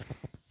Sinclair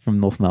from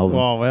North Melbourne.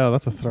 Oh wow,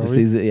 that's a throw.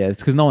 It's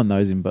because no one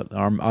knows him, but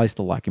I used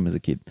to like him as a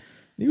kid.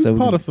 He was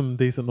part of some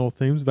decent North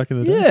teams back in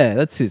the day. Yeah,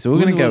 that's it. So we're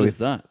gonna go with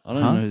that. I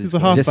don't know. He's a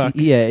halfback.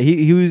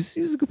 He was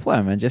a good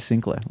player, man. Jess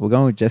Sinclair. We're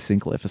going with Jess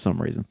Sinclair for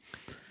some reason.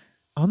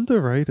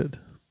 Underrated.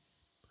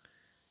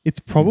 It's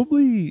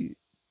probably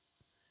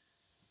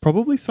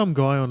some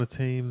guy on a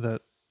team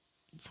that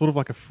sort of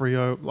like a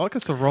Freo, like a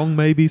Sarong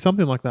maybe,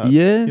 something like that.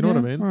 Yeah. You know what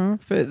I mean?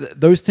 Right.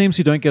 Those teams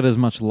who don't get as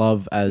much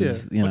love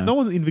as, No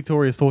one in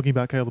Victoria is talking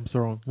about Caleb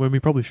Sarong, when we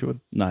probably should.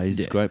 No,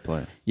 he's a great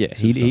player. Yeah,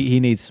 he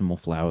needs some more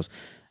flowers.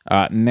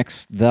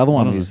 Next, the other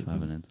one is...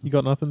 You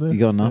got nothing there? You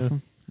got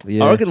nothing?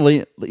 Yeah. I reckon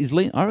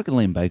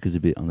Liam Baker's a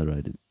bit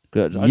underrated.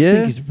 I just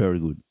think he's very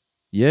good.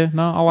 Yeah,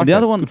 no, I like the that.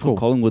 other one Good for call.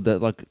 Collingwood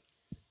that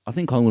I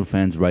think Collingwood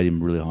fans rate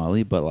him really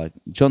highly, but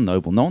John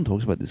Noble, no one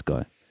talks about this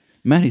guy.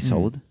 Man, he's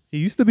solid. He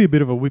used to be a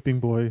bit of a whipping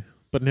boy,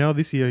 but now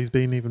this year he's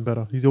been even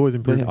better. He's always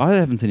improving. I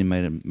haven't seen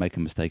him make a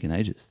mistake in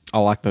ages. I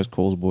like those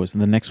calls, boys.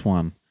 And the next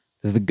one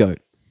is the GOAT.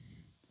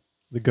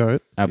 The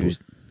GOAT.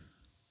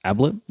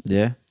 Ablett?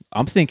 Yeah.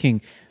 I'm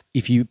thinking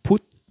if you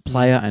put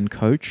player and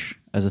coach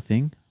as a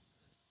thing,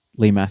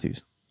 Lee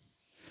Matthews.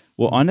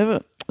 Well,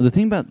 the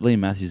thing about Liam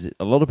Matthews,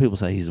 a lot of people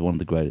say he's one of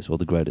the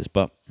greatest,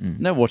 but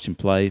never watched him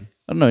play.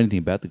 I don't know anything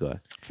about the guy.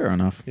 Fair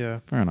enough. Yeah.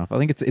 Fair enough. I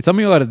think it's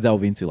something you got to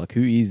delve into, like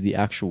who is the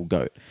actual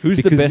GOAT? Who's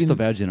the best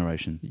of our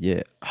generation?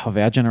 Yeah, of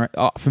our generation.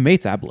 For me,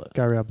 it's Ablett.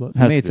 Gary Ablett.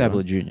 For me, it's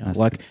Ablett Jr.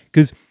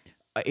 Because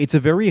it's a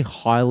very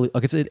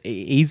it's an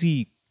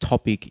easy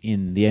topic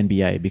in the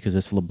NBA because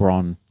it's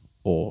LeBron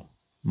or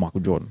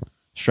Michael Jordan,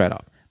 straight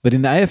up. But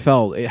in the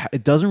AFL,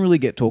 it doesn't really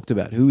get talked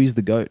about. Who is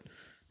the GOAT?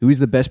 Who is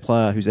the best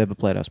player who's ever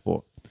played our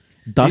sport?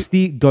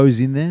 Dusty goes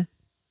in there.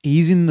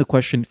 He's in the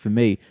question for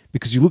me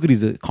because you look at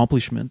his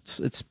accomplishments.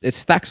 It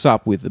stacks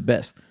up with the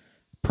best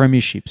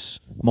premierships,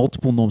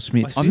 multiple Norm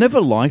Smiths. I've never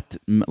liked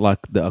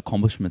the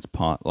accomplishments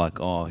part.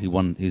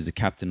 He's the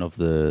captain of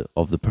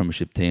the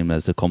premiership team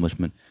as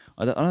accomplishment.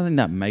 I don't think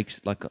that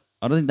makes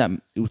I don't think that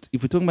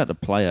if we're talking about the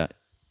player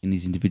in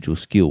his individual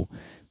skill,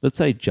 let's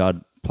say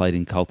Judd played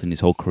in Carlton his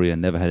whole career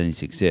and never had any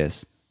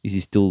success. Is he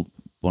still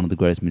one of the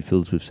greatest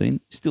midfielders we've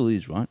seen? Still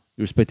is, right?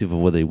 Irrespective of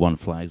whether he won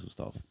flags or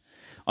stuff.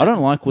 I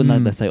don't like when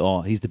they say,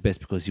 he's the best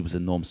because he was a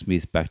Norm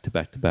Smith back to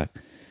back to back.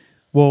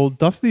 Well,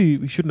 Dusty,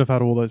 we shouldn't have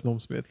had all those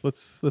Norm Smith.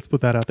 Let's put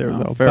that out there as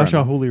well.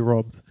 Bashar Hooley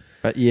robbed.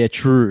 But yeah,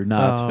 true. No,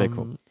 that's fair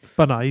call.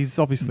 But no, he's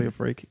obviously a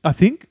freak. I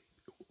think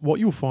what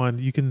you'll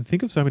find, you can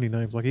think of so many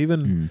names. Like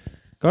even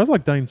guys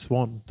like Dane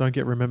Swan don't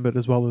get remembered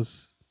as well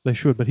as they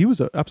should. But he was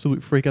an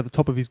absolute freak at the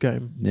top of his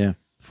game. Yeah.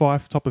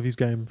 Fife, top of his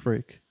game,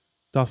 freak.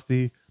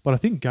 Dusty. But I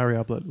think Gary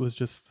Ablett was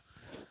just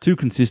too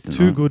consistent,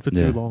 too good for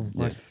too long.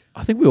 Yeah.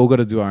 I think we all got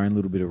to do our own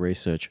little bit of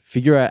research.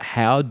 Figure out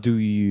how do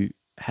you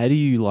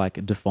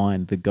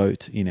define the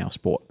GOAT in our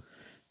sport?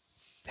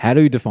 How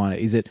do you define it?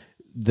 Is it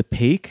the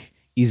peak?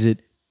 Is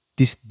it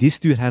this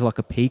dude had a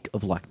peak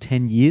of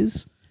 10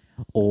 years?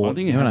 Or I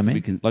think it has to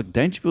be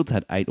Dangerfield's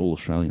had 8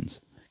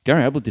 All-Australians.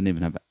 Gary Ablett didn't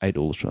even have 8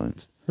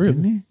 All-Australians. Really?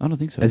 Didn't he? I don't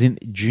think so. As in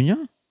junior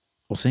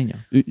or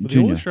senior?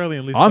 Junior.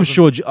 Australian list. I'm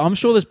sure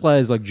there's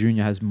players like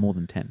junior has more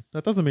than 10.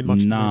 That doesn't mean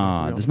much.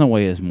 Nah, there's no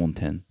way he has more than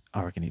 10.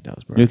 I reckon he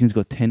does, bro. You reckon he's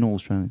got 10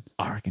 All-Australians?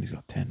 I reckon he's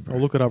got 10, bro.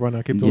 I'll look it up right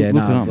now. Keep talking. Yeah,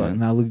 look it up, man.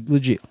 No,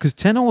 legit. Because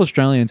 10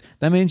 All-Australians,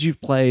 that means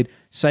you've played,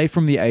 say,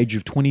 from the age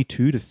of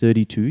 22 to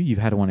 32, you've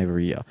had one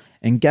every year.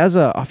 And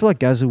Gaza, I feel like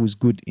Gaza was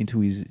good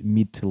into his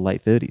mid to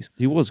late 30s.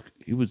 He was.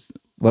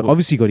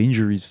 Obviously, he got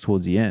injuries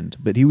towards the end,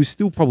 but he was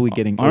still probably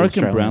getting. I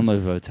reckon Brownlow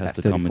votes has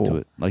to 34. come into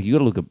it. You got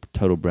to look at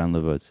total Brownlow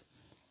votes.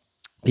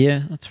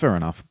 Yeah, that's fair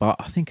enough. But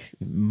I think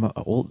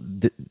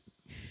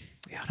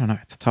I don't know.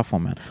 It's a tough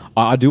one, man.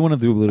 I do want to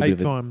do a little 8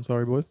 bit of times,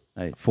 sorry, boys.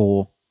 8.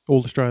 For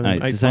All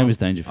Australian. It's the same as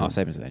Dangerfield.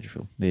 same as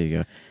Dangerfield. There you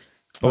go.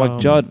 But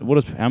Judd,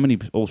 how many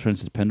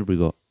All-Australians has Pendlebury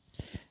got?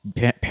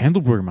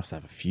 Pendlebury must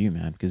have a few,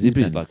 man, because He's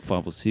been been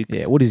 5 or 6.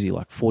 Yeah, what is he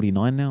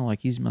 49 now?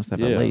 He must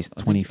have at least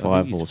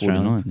 25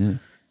 All-Australians. Yeah.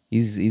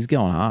 He's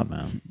going hard,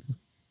 man.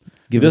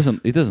 He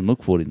doesn't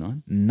look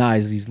 49. No,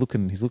 he's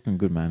looking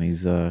good, man.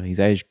 He's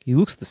aged. He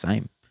looks the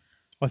same.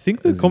 I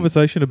think the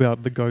conversation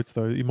about the GOATs,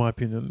 though, in my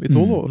opinion, it's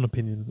all an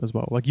opinion as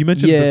well. You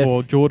mentioned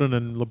before, Jordan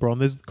and LeBron.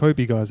 There's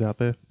Kobe guys out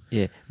there.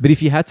 Yeah, but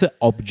if you had to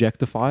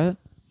objectify it,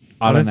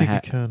 I don't think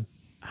you can.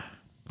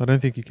 I don't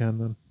think you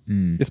can,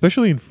 then.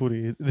 Especially in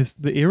footy,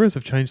 the eras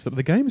have changed.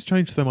 The game has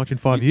changed so much in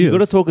 5 years. You've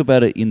got to talk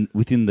about it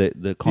within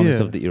the context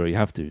of the era. You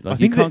have to. I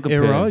think the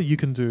era you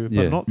can do,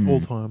 but not all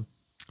time.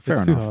 Fair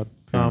it's enough.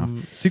 too hard.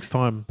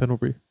 6-time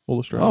Pendlebury All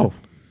Australian. Oh,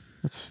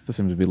 that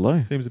seems a bit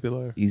low. Seems a bit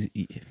low.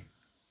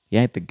 he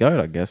ain't the GOAT,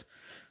 I guess.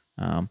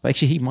 But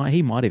actually, he might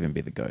even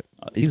be the GOAT.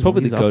 He's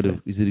probably the up GOAT there.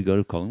 of... Is he the GOAT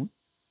of Collingwood?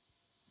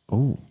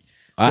 Oh,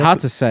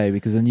 hard to say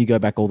because then you go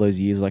back all those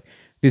years, like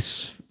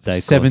this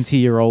Dacos.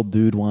 70-year-old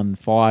dude won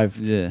 5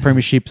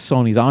 premierships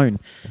on his own.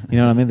 You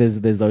know what I mean?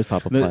 There's those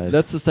type of players.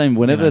 That's the same.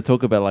 Whenever they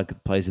talk about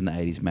like players in the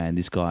 80s, man,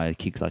 this guy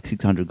kicks like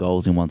 600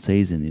 goals in one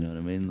season. You know what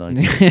I mean?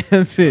 Like,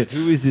 that's it.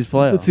 Who is this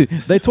player? That's it.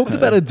 They talked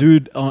about a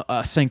dude,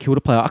 St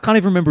Kilda player. I can't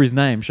even remember his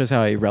name. Shows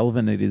how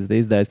irrelevant it is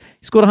these days.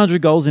 He scored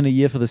 100 goals in a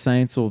year for the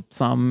Saints or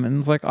something, and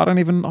it's like I've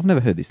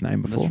never heard this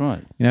name before. That's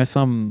right. You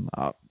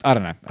know, I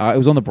don't know. It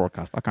was on the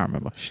broadcast. I can't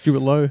remember.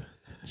 Stuart Lowe.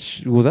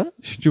 What was that?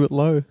 Stuart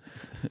Lowe.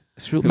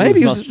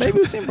 Maybe it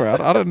was him, bro.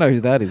 I don't know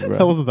who that is, bro.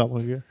 That wasn't that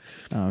long ago.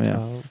 Oh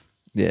yeah.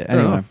 Yeah. Fair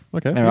Anyway, enough.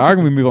 Okay. I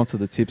reckon we move on to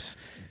the tips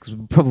because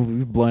we've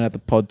probably blown out the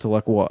pod to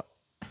like what?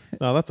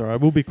 No, that's all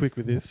right. We'll be quick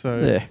with this. So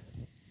Yeah.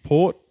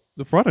 Port,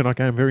 the Friday night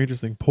game, very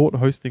interesting. Port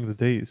hosting the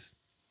D's.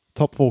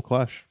 Top 4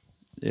 clash.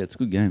 Yeah, it's a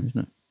good game, isn't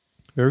it?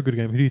 Very good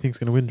game. Who do you think's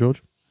going to win,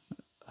 George?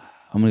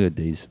 I'm gonna go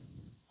D's.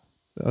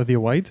 The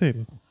away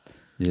team.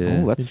 Yeah.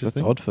 Oh, that's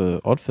Interesting.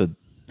 odd for.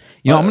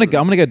 You know, I'm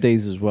gonna go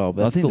D's as well,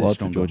 but I that's think still they're odd for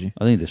stronger. Georgie.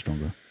 I think they're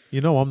stronger. You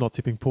know I'm not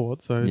tipping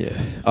Port, so it's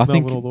I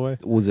think Melbourne all the way.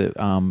 was it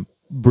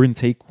Bryn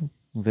Teakle?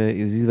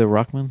 Is he the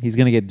ruckman? He's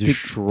gonna get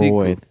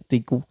destroyed.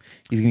 Teakle.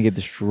 He's gonna get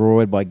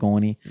destroyed by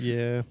Gorney.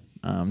 Yeah.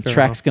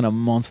 Track's gonna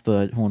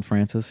monster Horn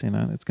Francis. You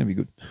know, it's gonna be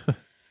good.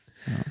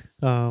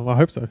 I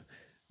hope so.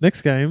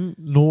 Next game,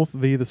 North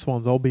v the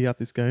Swans. I'll be at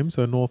this game,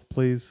 so North,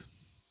 please.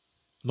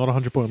 Not a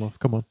 100-point loss.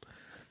 Come on.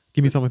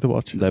 Give me something to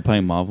watch. They're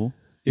playing Marvel.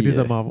 It is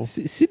at Marvel.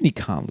 Sydney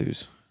can't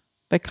lose.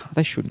 They can't.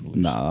 They shouldn't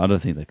lose. No, I don't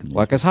think they can lose.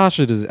 Like as harsh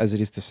as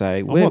it is to say,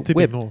 I'm we're not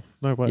tipping North.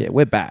 No way. Yeah,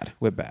 we're bad.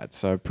 We're bad.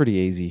 So pretty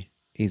easy.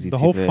 The tip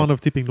whole there. fun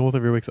of tipping North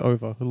every week's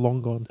over.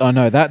 Long gone. Oh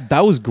no,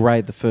 that was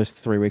great. The first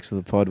 3 weeks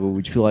of the pod, where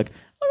we'd feel like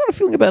I got a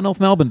feeling about North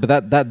Melbourne,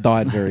 but that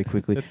died very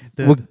quickly. It's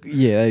dead.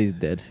 Yeah, he's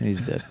dead. He's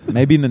dead.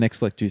 Maybe in the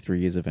next like 2-3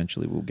 years,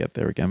 eventually we'll get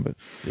there again. But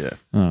Yeah.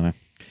 I don't know.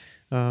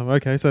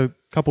 Okay, so a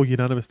couple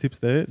unanimous tips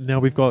there. Now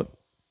we've got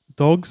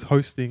Dogs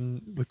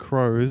hosting the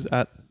Crows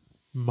at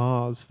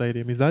Mars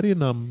Stadium. Is that in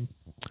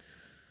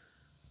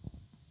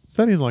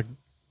like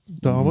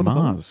Darwin or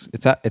something? Mars.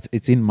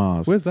 It's in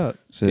Mars. Where's that?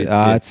 So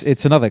It's-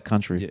 it's another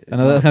country. Yeah,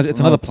 it's it's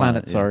another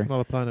planet. planet, yeah. Sorry.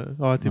 Another planet.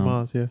 Oh, it's in No.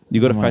 Mars, yeah.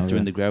 You got to It's Mars, factor yeah.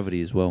 in the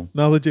gravity as well.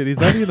 No, legit. Is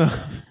that in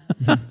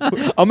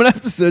I'm gonna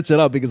have to search it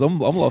up because I'm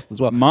lost as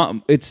well.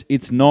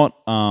 It's not.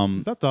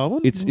 is that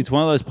Darwin? It's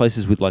one of those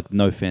places with like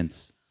no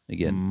fence.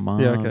 Again,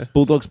 Mars. Yeah, okay.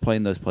 Bulldogs play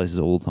in those places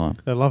all the time.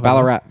 I love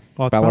Ballarat. it.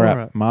 Oh, it's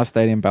Ballarat. Mars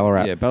Stadium,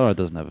 Ballarat. Yeah, Ballarat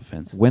doesn't have a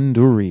fence.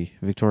 Wenduri,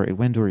 Victoria.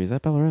 Wenduri, is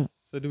that Ballarat?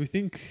 So do we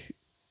think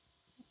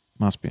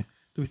Must be.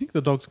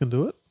 the Dogs can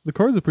do it? The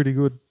Crows are pretty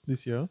good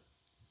this year.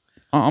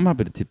 I'm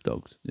happy to tip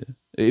Dogs. Yeah,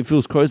 if it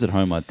was Crows at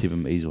home, I'd tip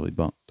them easily.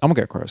 But I'm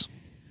gonna go Crows.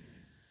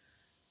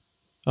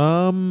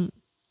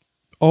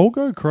 I'll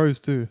go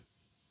Crows too,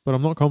 but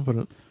I'm not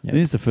confident. Yeah. I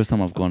think it's the first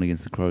time I've gone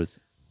against the Crows.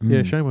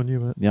 Yeah, shame on you,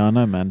 mate. Yeah, I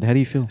know, man. How do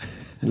you feel?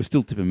 We'll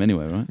still tip them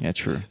anyway, right? Yeah,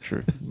 true.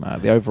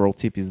 The overall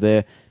tip is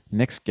there.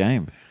 Next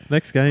game.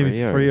 Next game is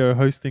Freo. Freo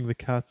hosting the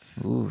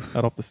Cats Ooh.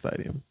 at Optus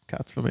Stadium.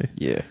 Cats for me.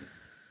 Yeah.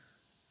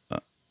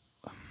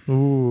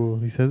 Ooh,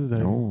 he says his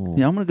name. Ooh.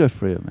 Yeah, I'm gonna go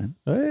Freo, man.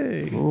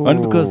 Hey,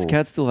 Only because the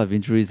Cats still have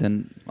injuries,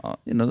 and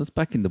let's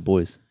back in the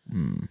boys.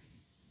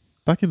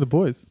 back in the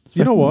boys. Let's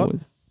You back know in the what?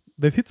 boys.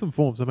 They've hit some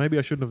form, so maybe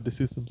I shouldn't have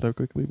dismissed them so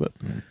quickly. But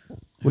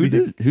what do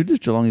you think? Who does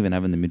Geelong even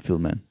have in the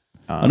midfield, man?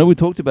 I know we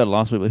talked about it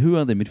last week, but who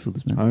are their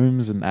midfielders, man?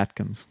 Holmes and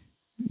Atkins.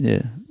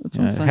 Yeah, that's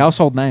what I'm saying.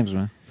 Household names,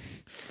 man.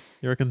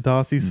 You reckon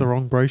Darcy,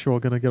 Sarong, Brayshaw are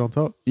going to get on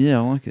top? Yeah,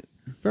 I like it.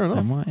 Fair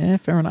enough. Yeah,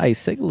 fair enough. Hey,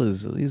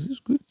 Segler's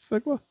is good.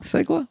 Segler.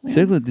 Segler? Yeah.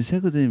 Segler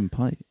didn't even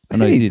play. Oh,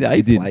 no, Hey, he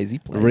did. He plays.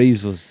 did.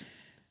 Reeves was.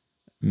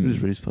 Who does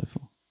Reeves play for?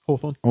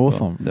 Hawthorn.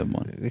 Hawthorn. Oh, never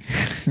mind.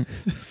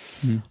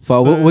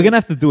 But we're going to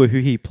have to do a who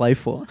he play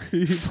for.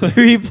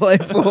 Who he play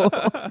for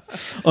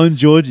on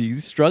Georgie.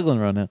 He's struggling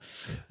right now.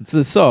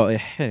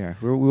 Anyway,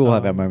 we will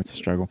have our moments of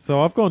struggle. So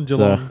I've gone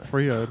Geelong,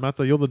 Freo.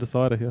 Matsa, you're the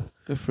decider here.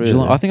 Go Freo.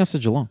 Geelong, then. I think I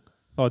said Geelong.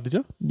 Oh, did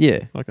you? Yeah.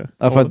 Okay.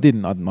 If I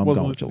didn't, I'm going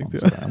wasn't with Geelong.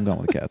 listening to Sorry, I'm going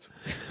with the Cats.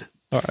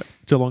 All right,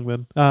 Geelong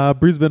then.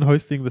 Brisbane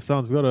hosting the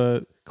Suns. We've got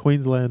a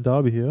Queensland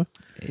derby here.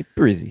 Hey,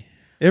 Brizzy.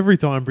 Every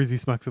time Brizzy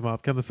smacks them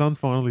up, can the Suns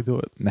finally do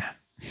it? Nah.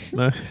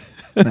 No.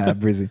 Nah,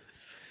 Brizzy.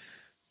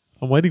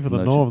 I'm waiting for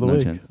the no of the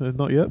week. chance.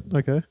 Not yet?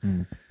 Okay.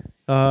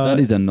 That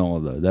is a no,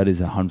 though. That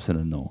is 100%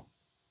 a no.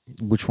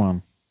 Which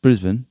one?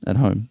 Brisbane at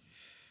home.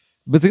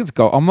 But let's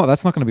go.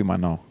 That's not going to be my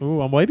no.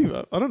 Oh, I'm waiting.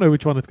 I don't know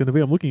which one it's going to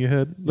be. I'm looking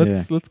ahead.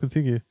 Let's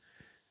continue.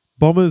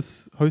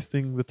 Bombers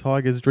hosting the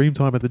Tigers.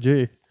 Dreamtime at the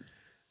G.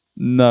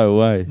 No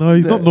way. No,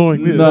 he's not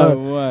knowing this. No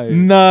way.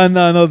 No,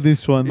 not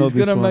this one. He's Not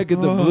this gonna one. make it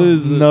the Oh.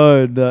 Blues.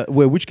 No.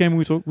 Wait, which game are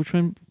we talking?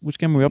 Which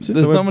game are we up to?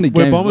 There's not many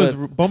We're games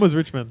Bombers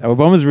Richmond. Oh,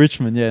 Bombers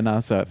Richmond. Yeah,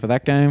 no. So for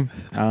that game,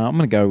 I'm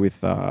gonna go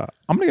with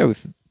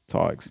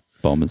Tigers.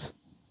 Bombers.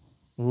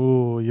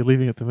 Oh, you're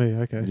leaving it to me.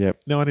 Okay.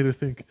 Yep. Now I need to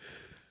think.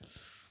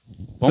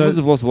 Bombers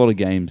So- have lost a lot of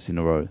games in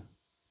a row.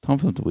 Time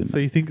for them to win. So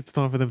you think it's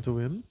time for them to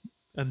win?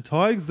 And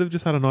Tigers, they've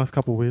just had a nice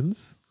couple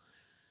wins.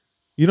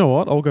 You know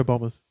what? I'll go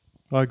Bombers.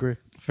 I agree.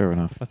 Fair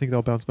enough. I think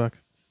they'll bounce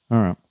back.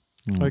 All right.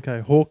 Okay,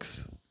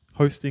 Hawks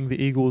hosting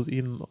the Eagles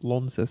in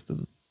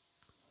Launceston.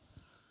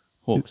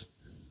 Hawks.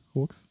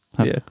 Hawks?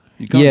 Yeah.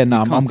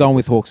 I'm going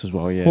with Hawks as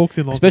well. Yeah, Hawks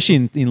in Launceston.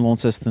 especially in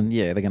Launceston.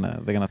 Yeah, they're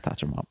gonna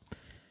touch them up.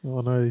 Oh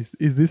no,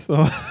 is this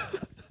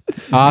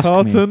Ask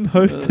Carlton me.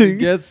 hosting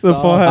Gets the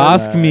started.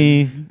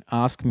 Pies?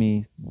 Ask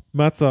me.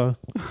 Matsa,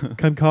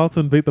 can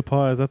Carlton beat the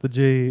Pies at the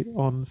G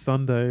on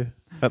Sunday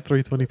at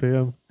 3:20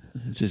 p.m?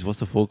 Jeez, what's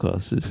the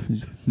forecast?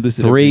 Just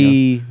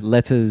 3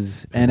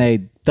 letters.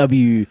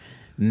 NAW.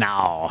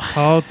 No.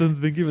 Carlton's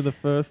been given the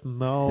first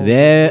no.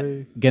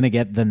 They're gonna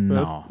get the First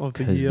no of the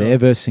because year. they're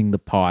versing the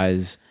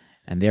Pies,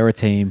 and they're a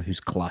team who's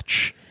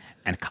clutch,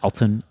 and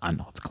Carlton are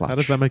not clutch. How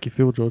does that make you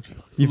feel, George?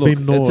 You've Look,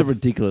 been gnawed. it's a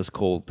ridiculous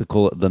call to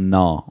call it the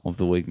nah of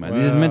the week, man.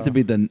 This is meant to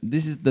be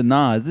this is the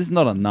nah. This is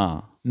not a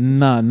nah.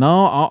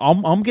 No. I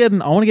want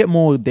to get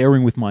more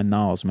daring with my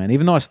no's, man.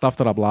 Even though I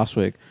stuffed it up last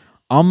week,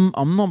 I'm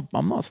not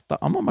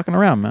mucking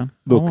around, man.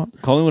 Look,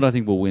 Collingwood I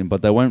think will win,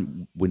 but they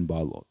won't win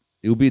by a lot.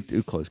 It'll be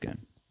a close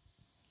game.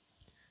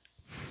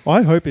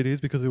 I hope it is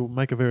because it will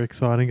make a very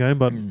exciting game,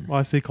 but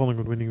I see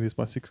Collingwood winning this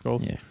by 6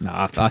 goals. Yeah, no,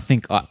 I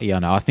think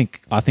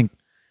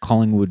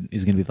Collingwood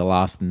is going to be the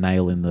last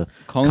nail in the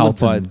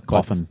Carlton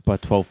coffin. by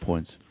 12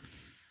 points.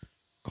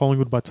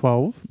 Collingwood by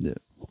 12. Yeah.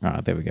 All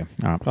right, there we go.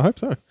 All right, I hope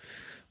so.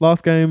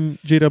 Last game,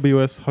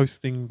 GWS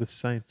hosting the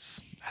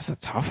Saints. that's a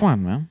tough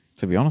one, man.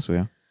 To be honest with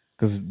you,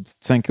 because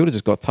St Kilda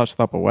just got touched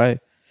up away.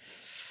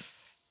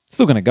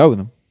 Still going to go with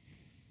them.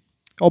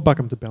 I'll back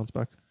them to bounce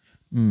back.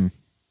 I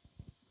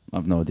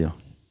have no idea.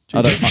 How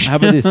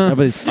about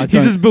this? He's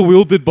just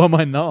bewildered by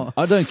my no.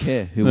 I don't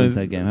care who wins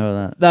that game. How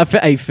about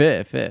that?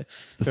 Fair.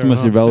 That's the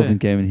most irrelevant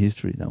game in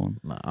history, that one.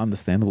 No,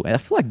 understandable. I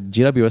feel like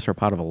GWS are a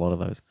part of a lot of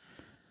those.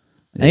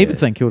 And even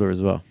St Kilda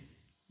as well.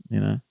 You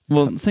know?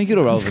 Well, St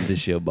Kilda are relevant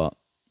this year, but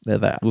They're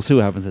there. we'll see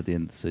what happens at the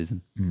end of the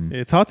season. Yeah,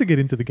 it's hard to get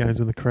into the games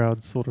when the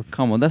crowd's sort of...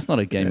 Come on, that's not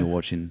a game you're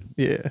watching.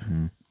 Yeah.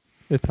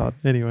 It's hard.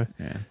 Anyway,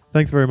 Yeah.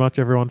 thanks very much,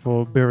 everyone,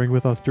 for bearing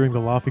with us during the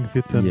laughing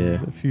fits and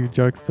a few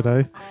jokes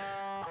today.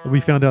 We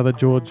found out that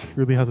George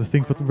really has a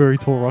thing for very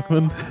tall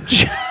ruckman.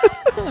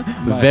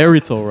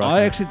 Very tall, right?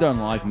 I actually don't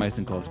like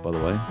Mason Cox, by the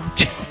way.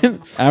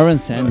 Aaron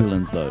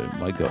Sandilands, though,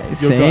 my God.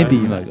 Sandy,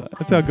 my mate. God.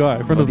 That's our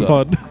guy, friend of the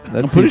God. pod.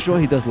 I'm pretty sure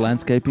he does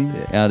landscaping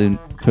out in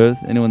Perth.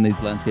 Anyone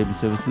needs landscaping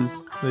services?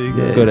 There you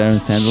go. Go to Aaron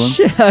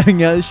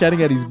Sandilands.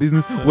 Shouting out his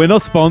business. We're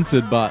not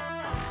sponsored, but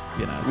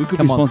you know, We could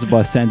be sponsored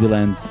by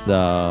Sandilands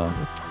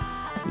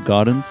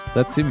Gardens.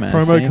 That's it, man.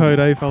 Promo Sandy. code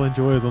AFL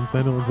Enjoyers on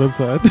Sandilands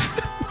website.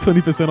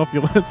 20% off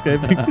your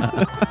landscaping.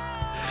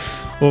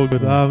 All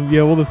good.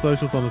 All the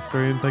socials on the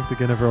screen. Thanks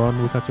again, everyone.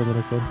 We'll catch you on the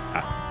next one.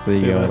 See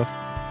you guys. Later.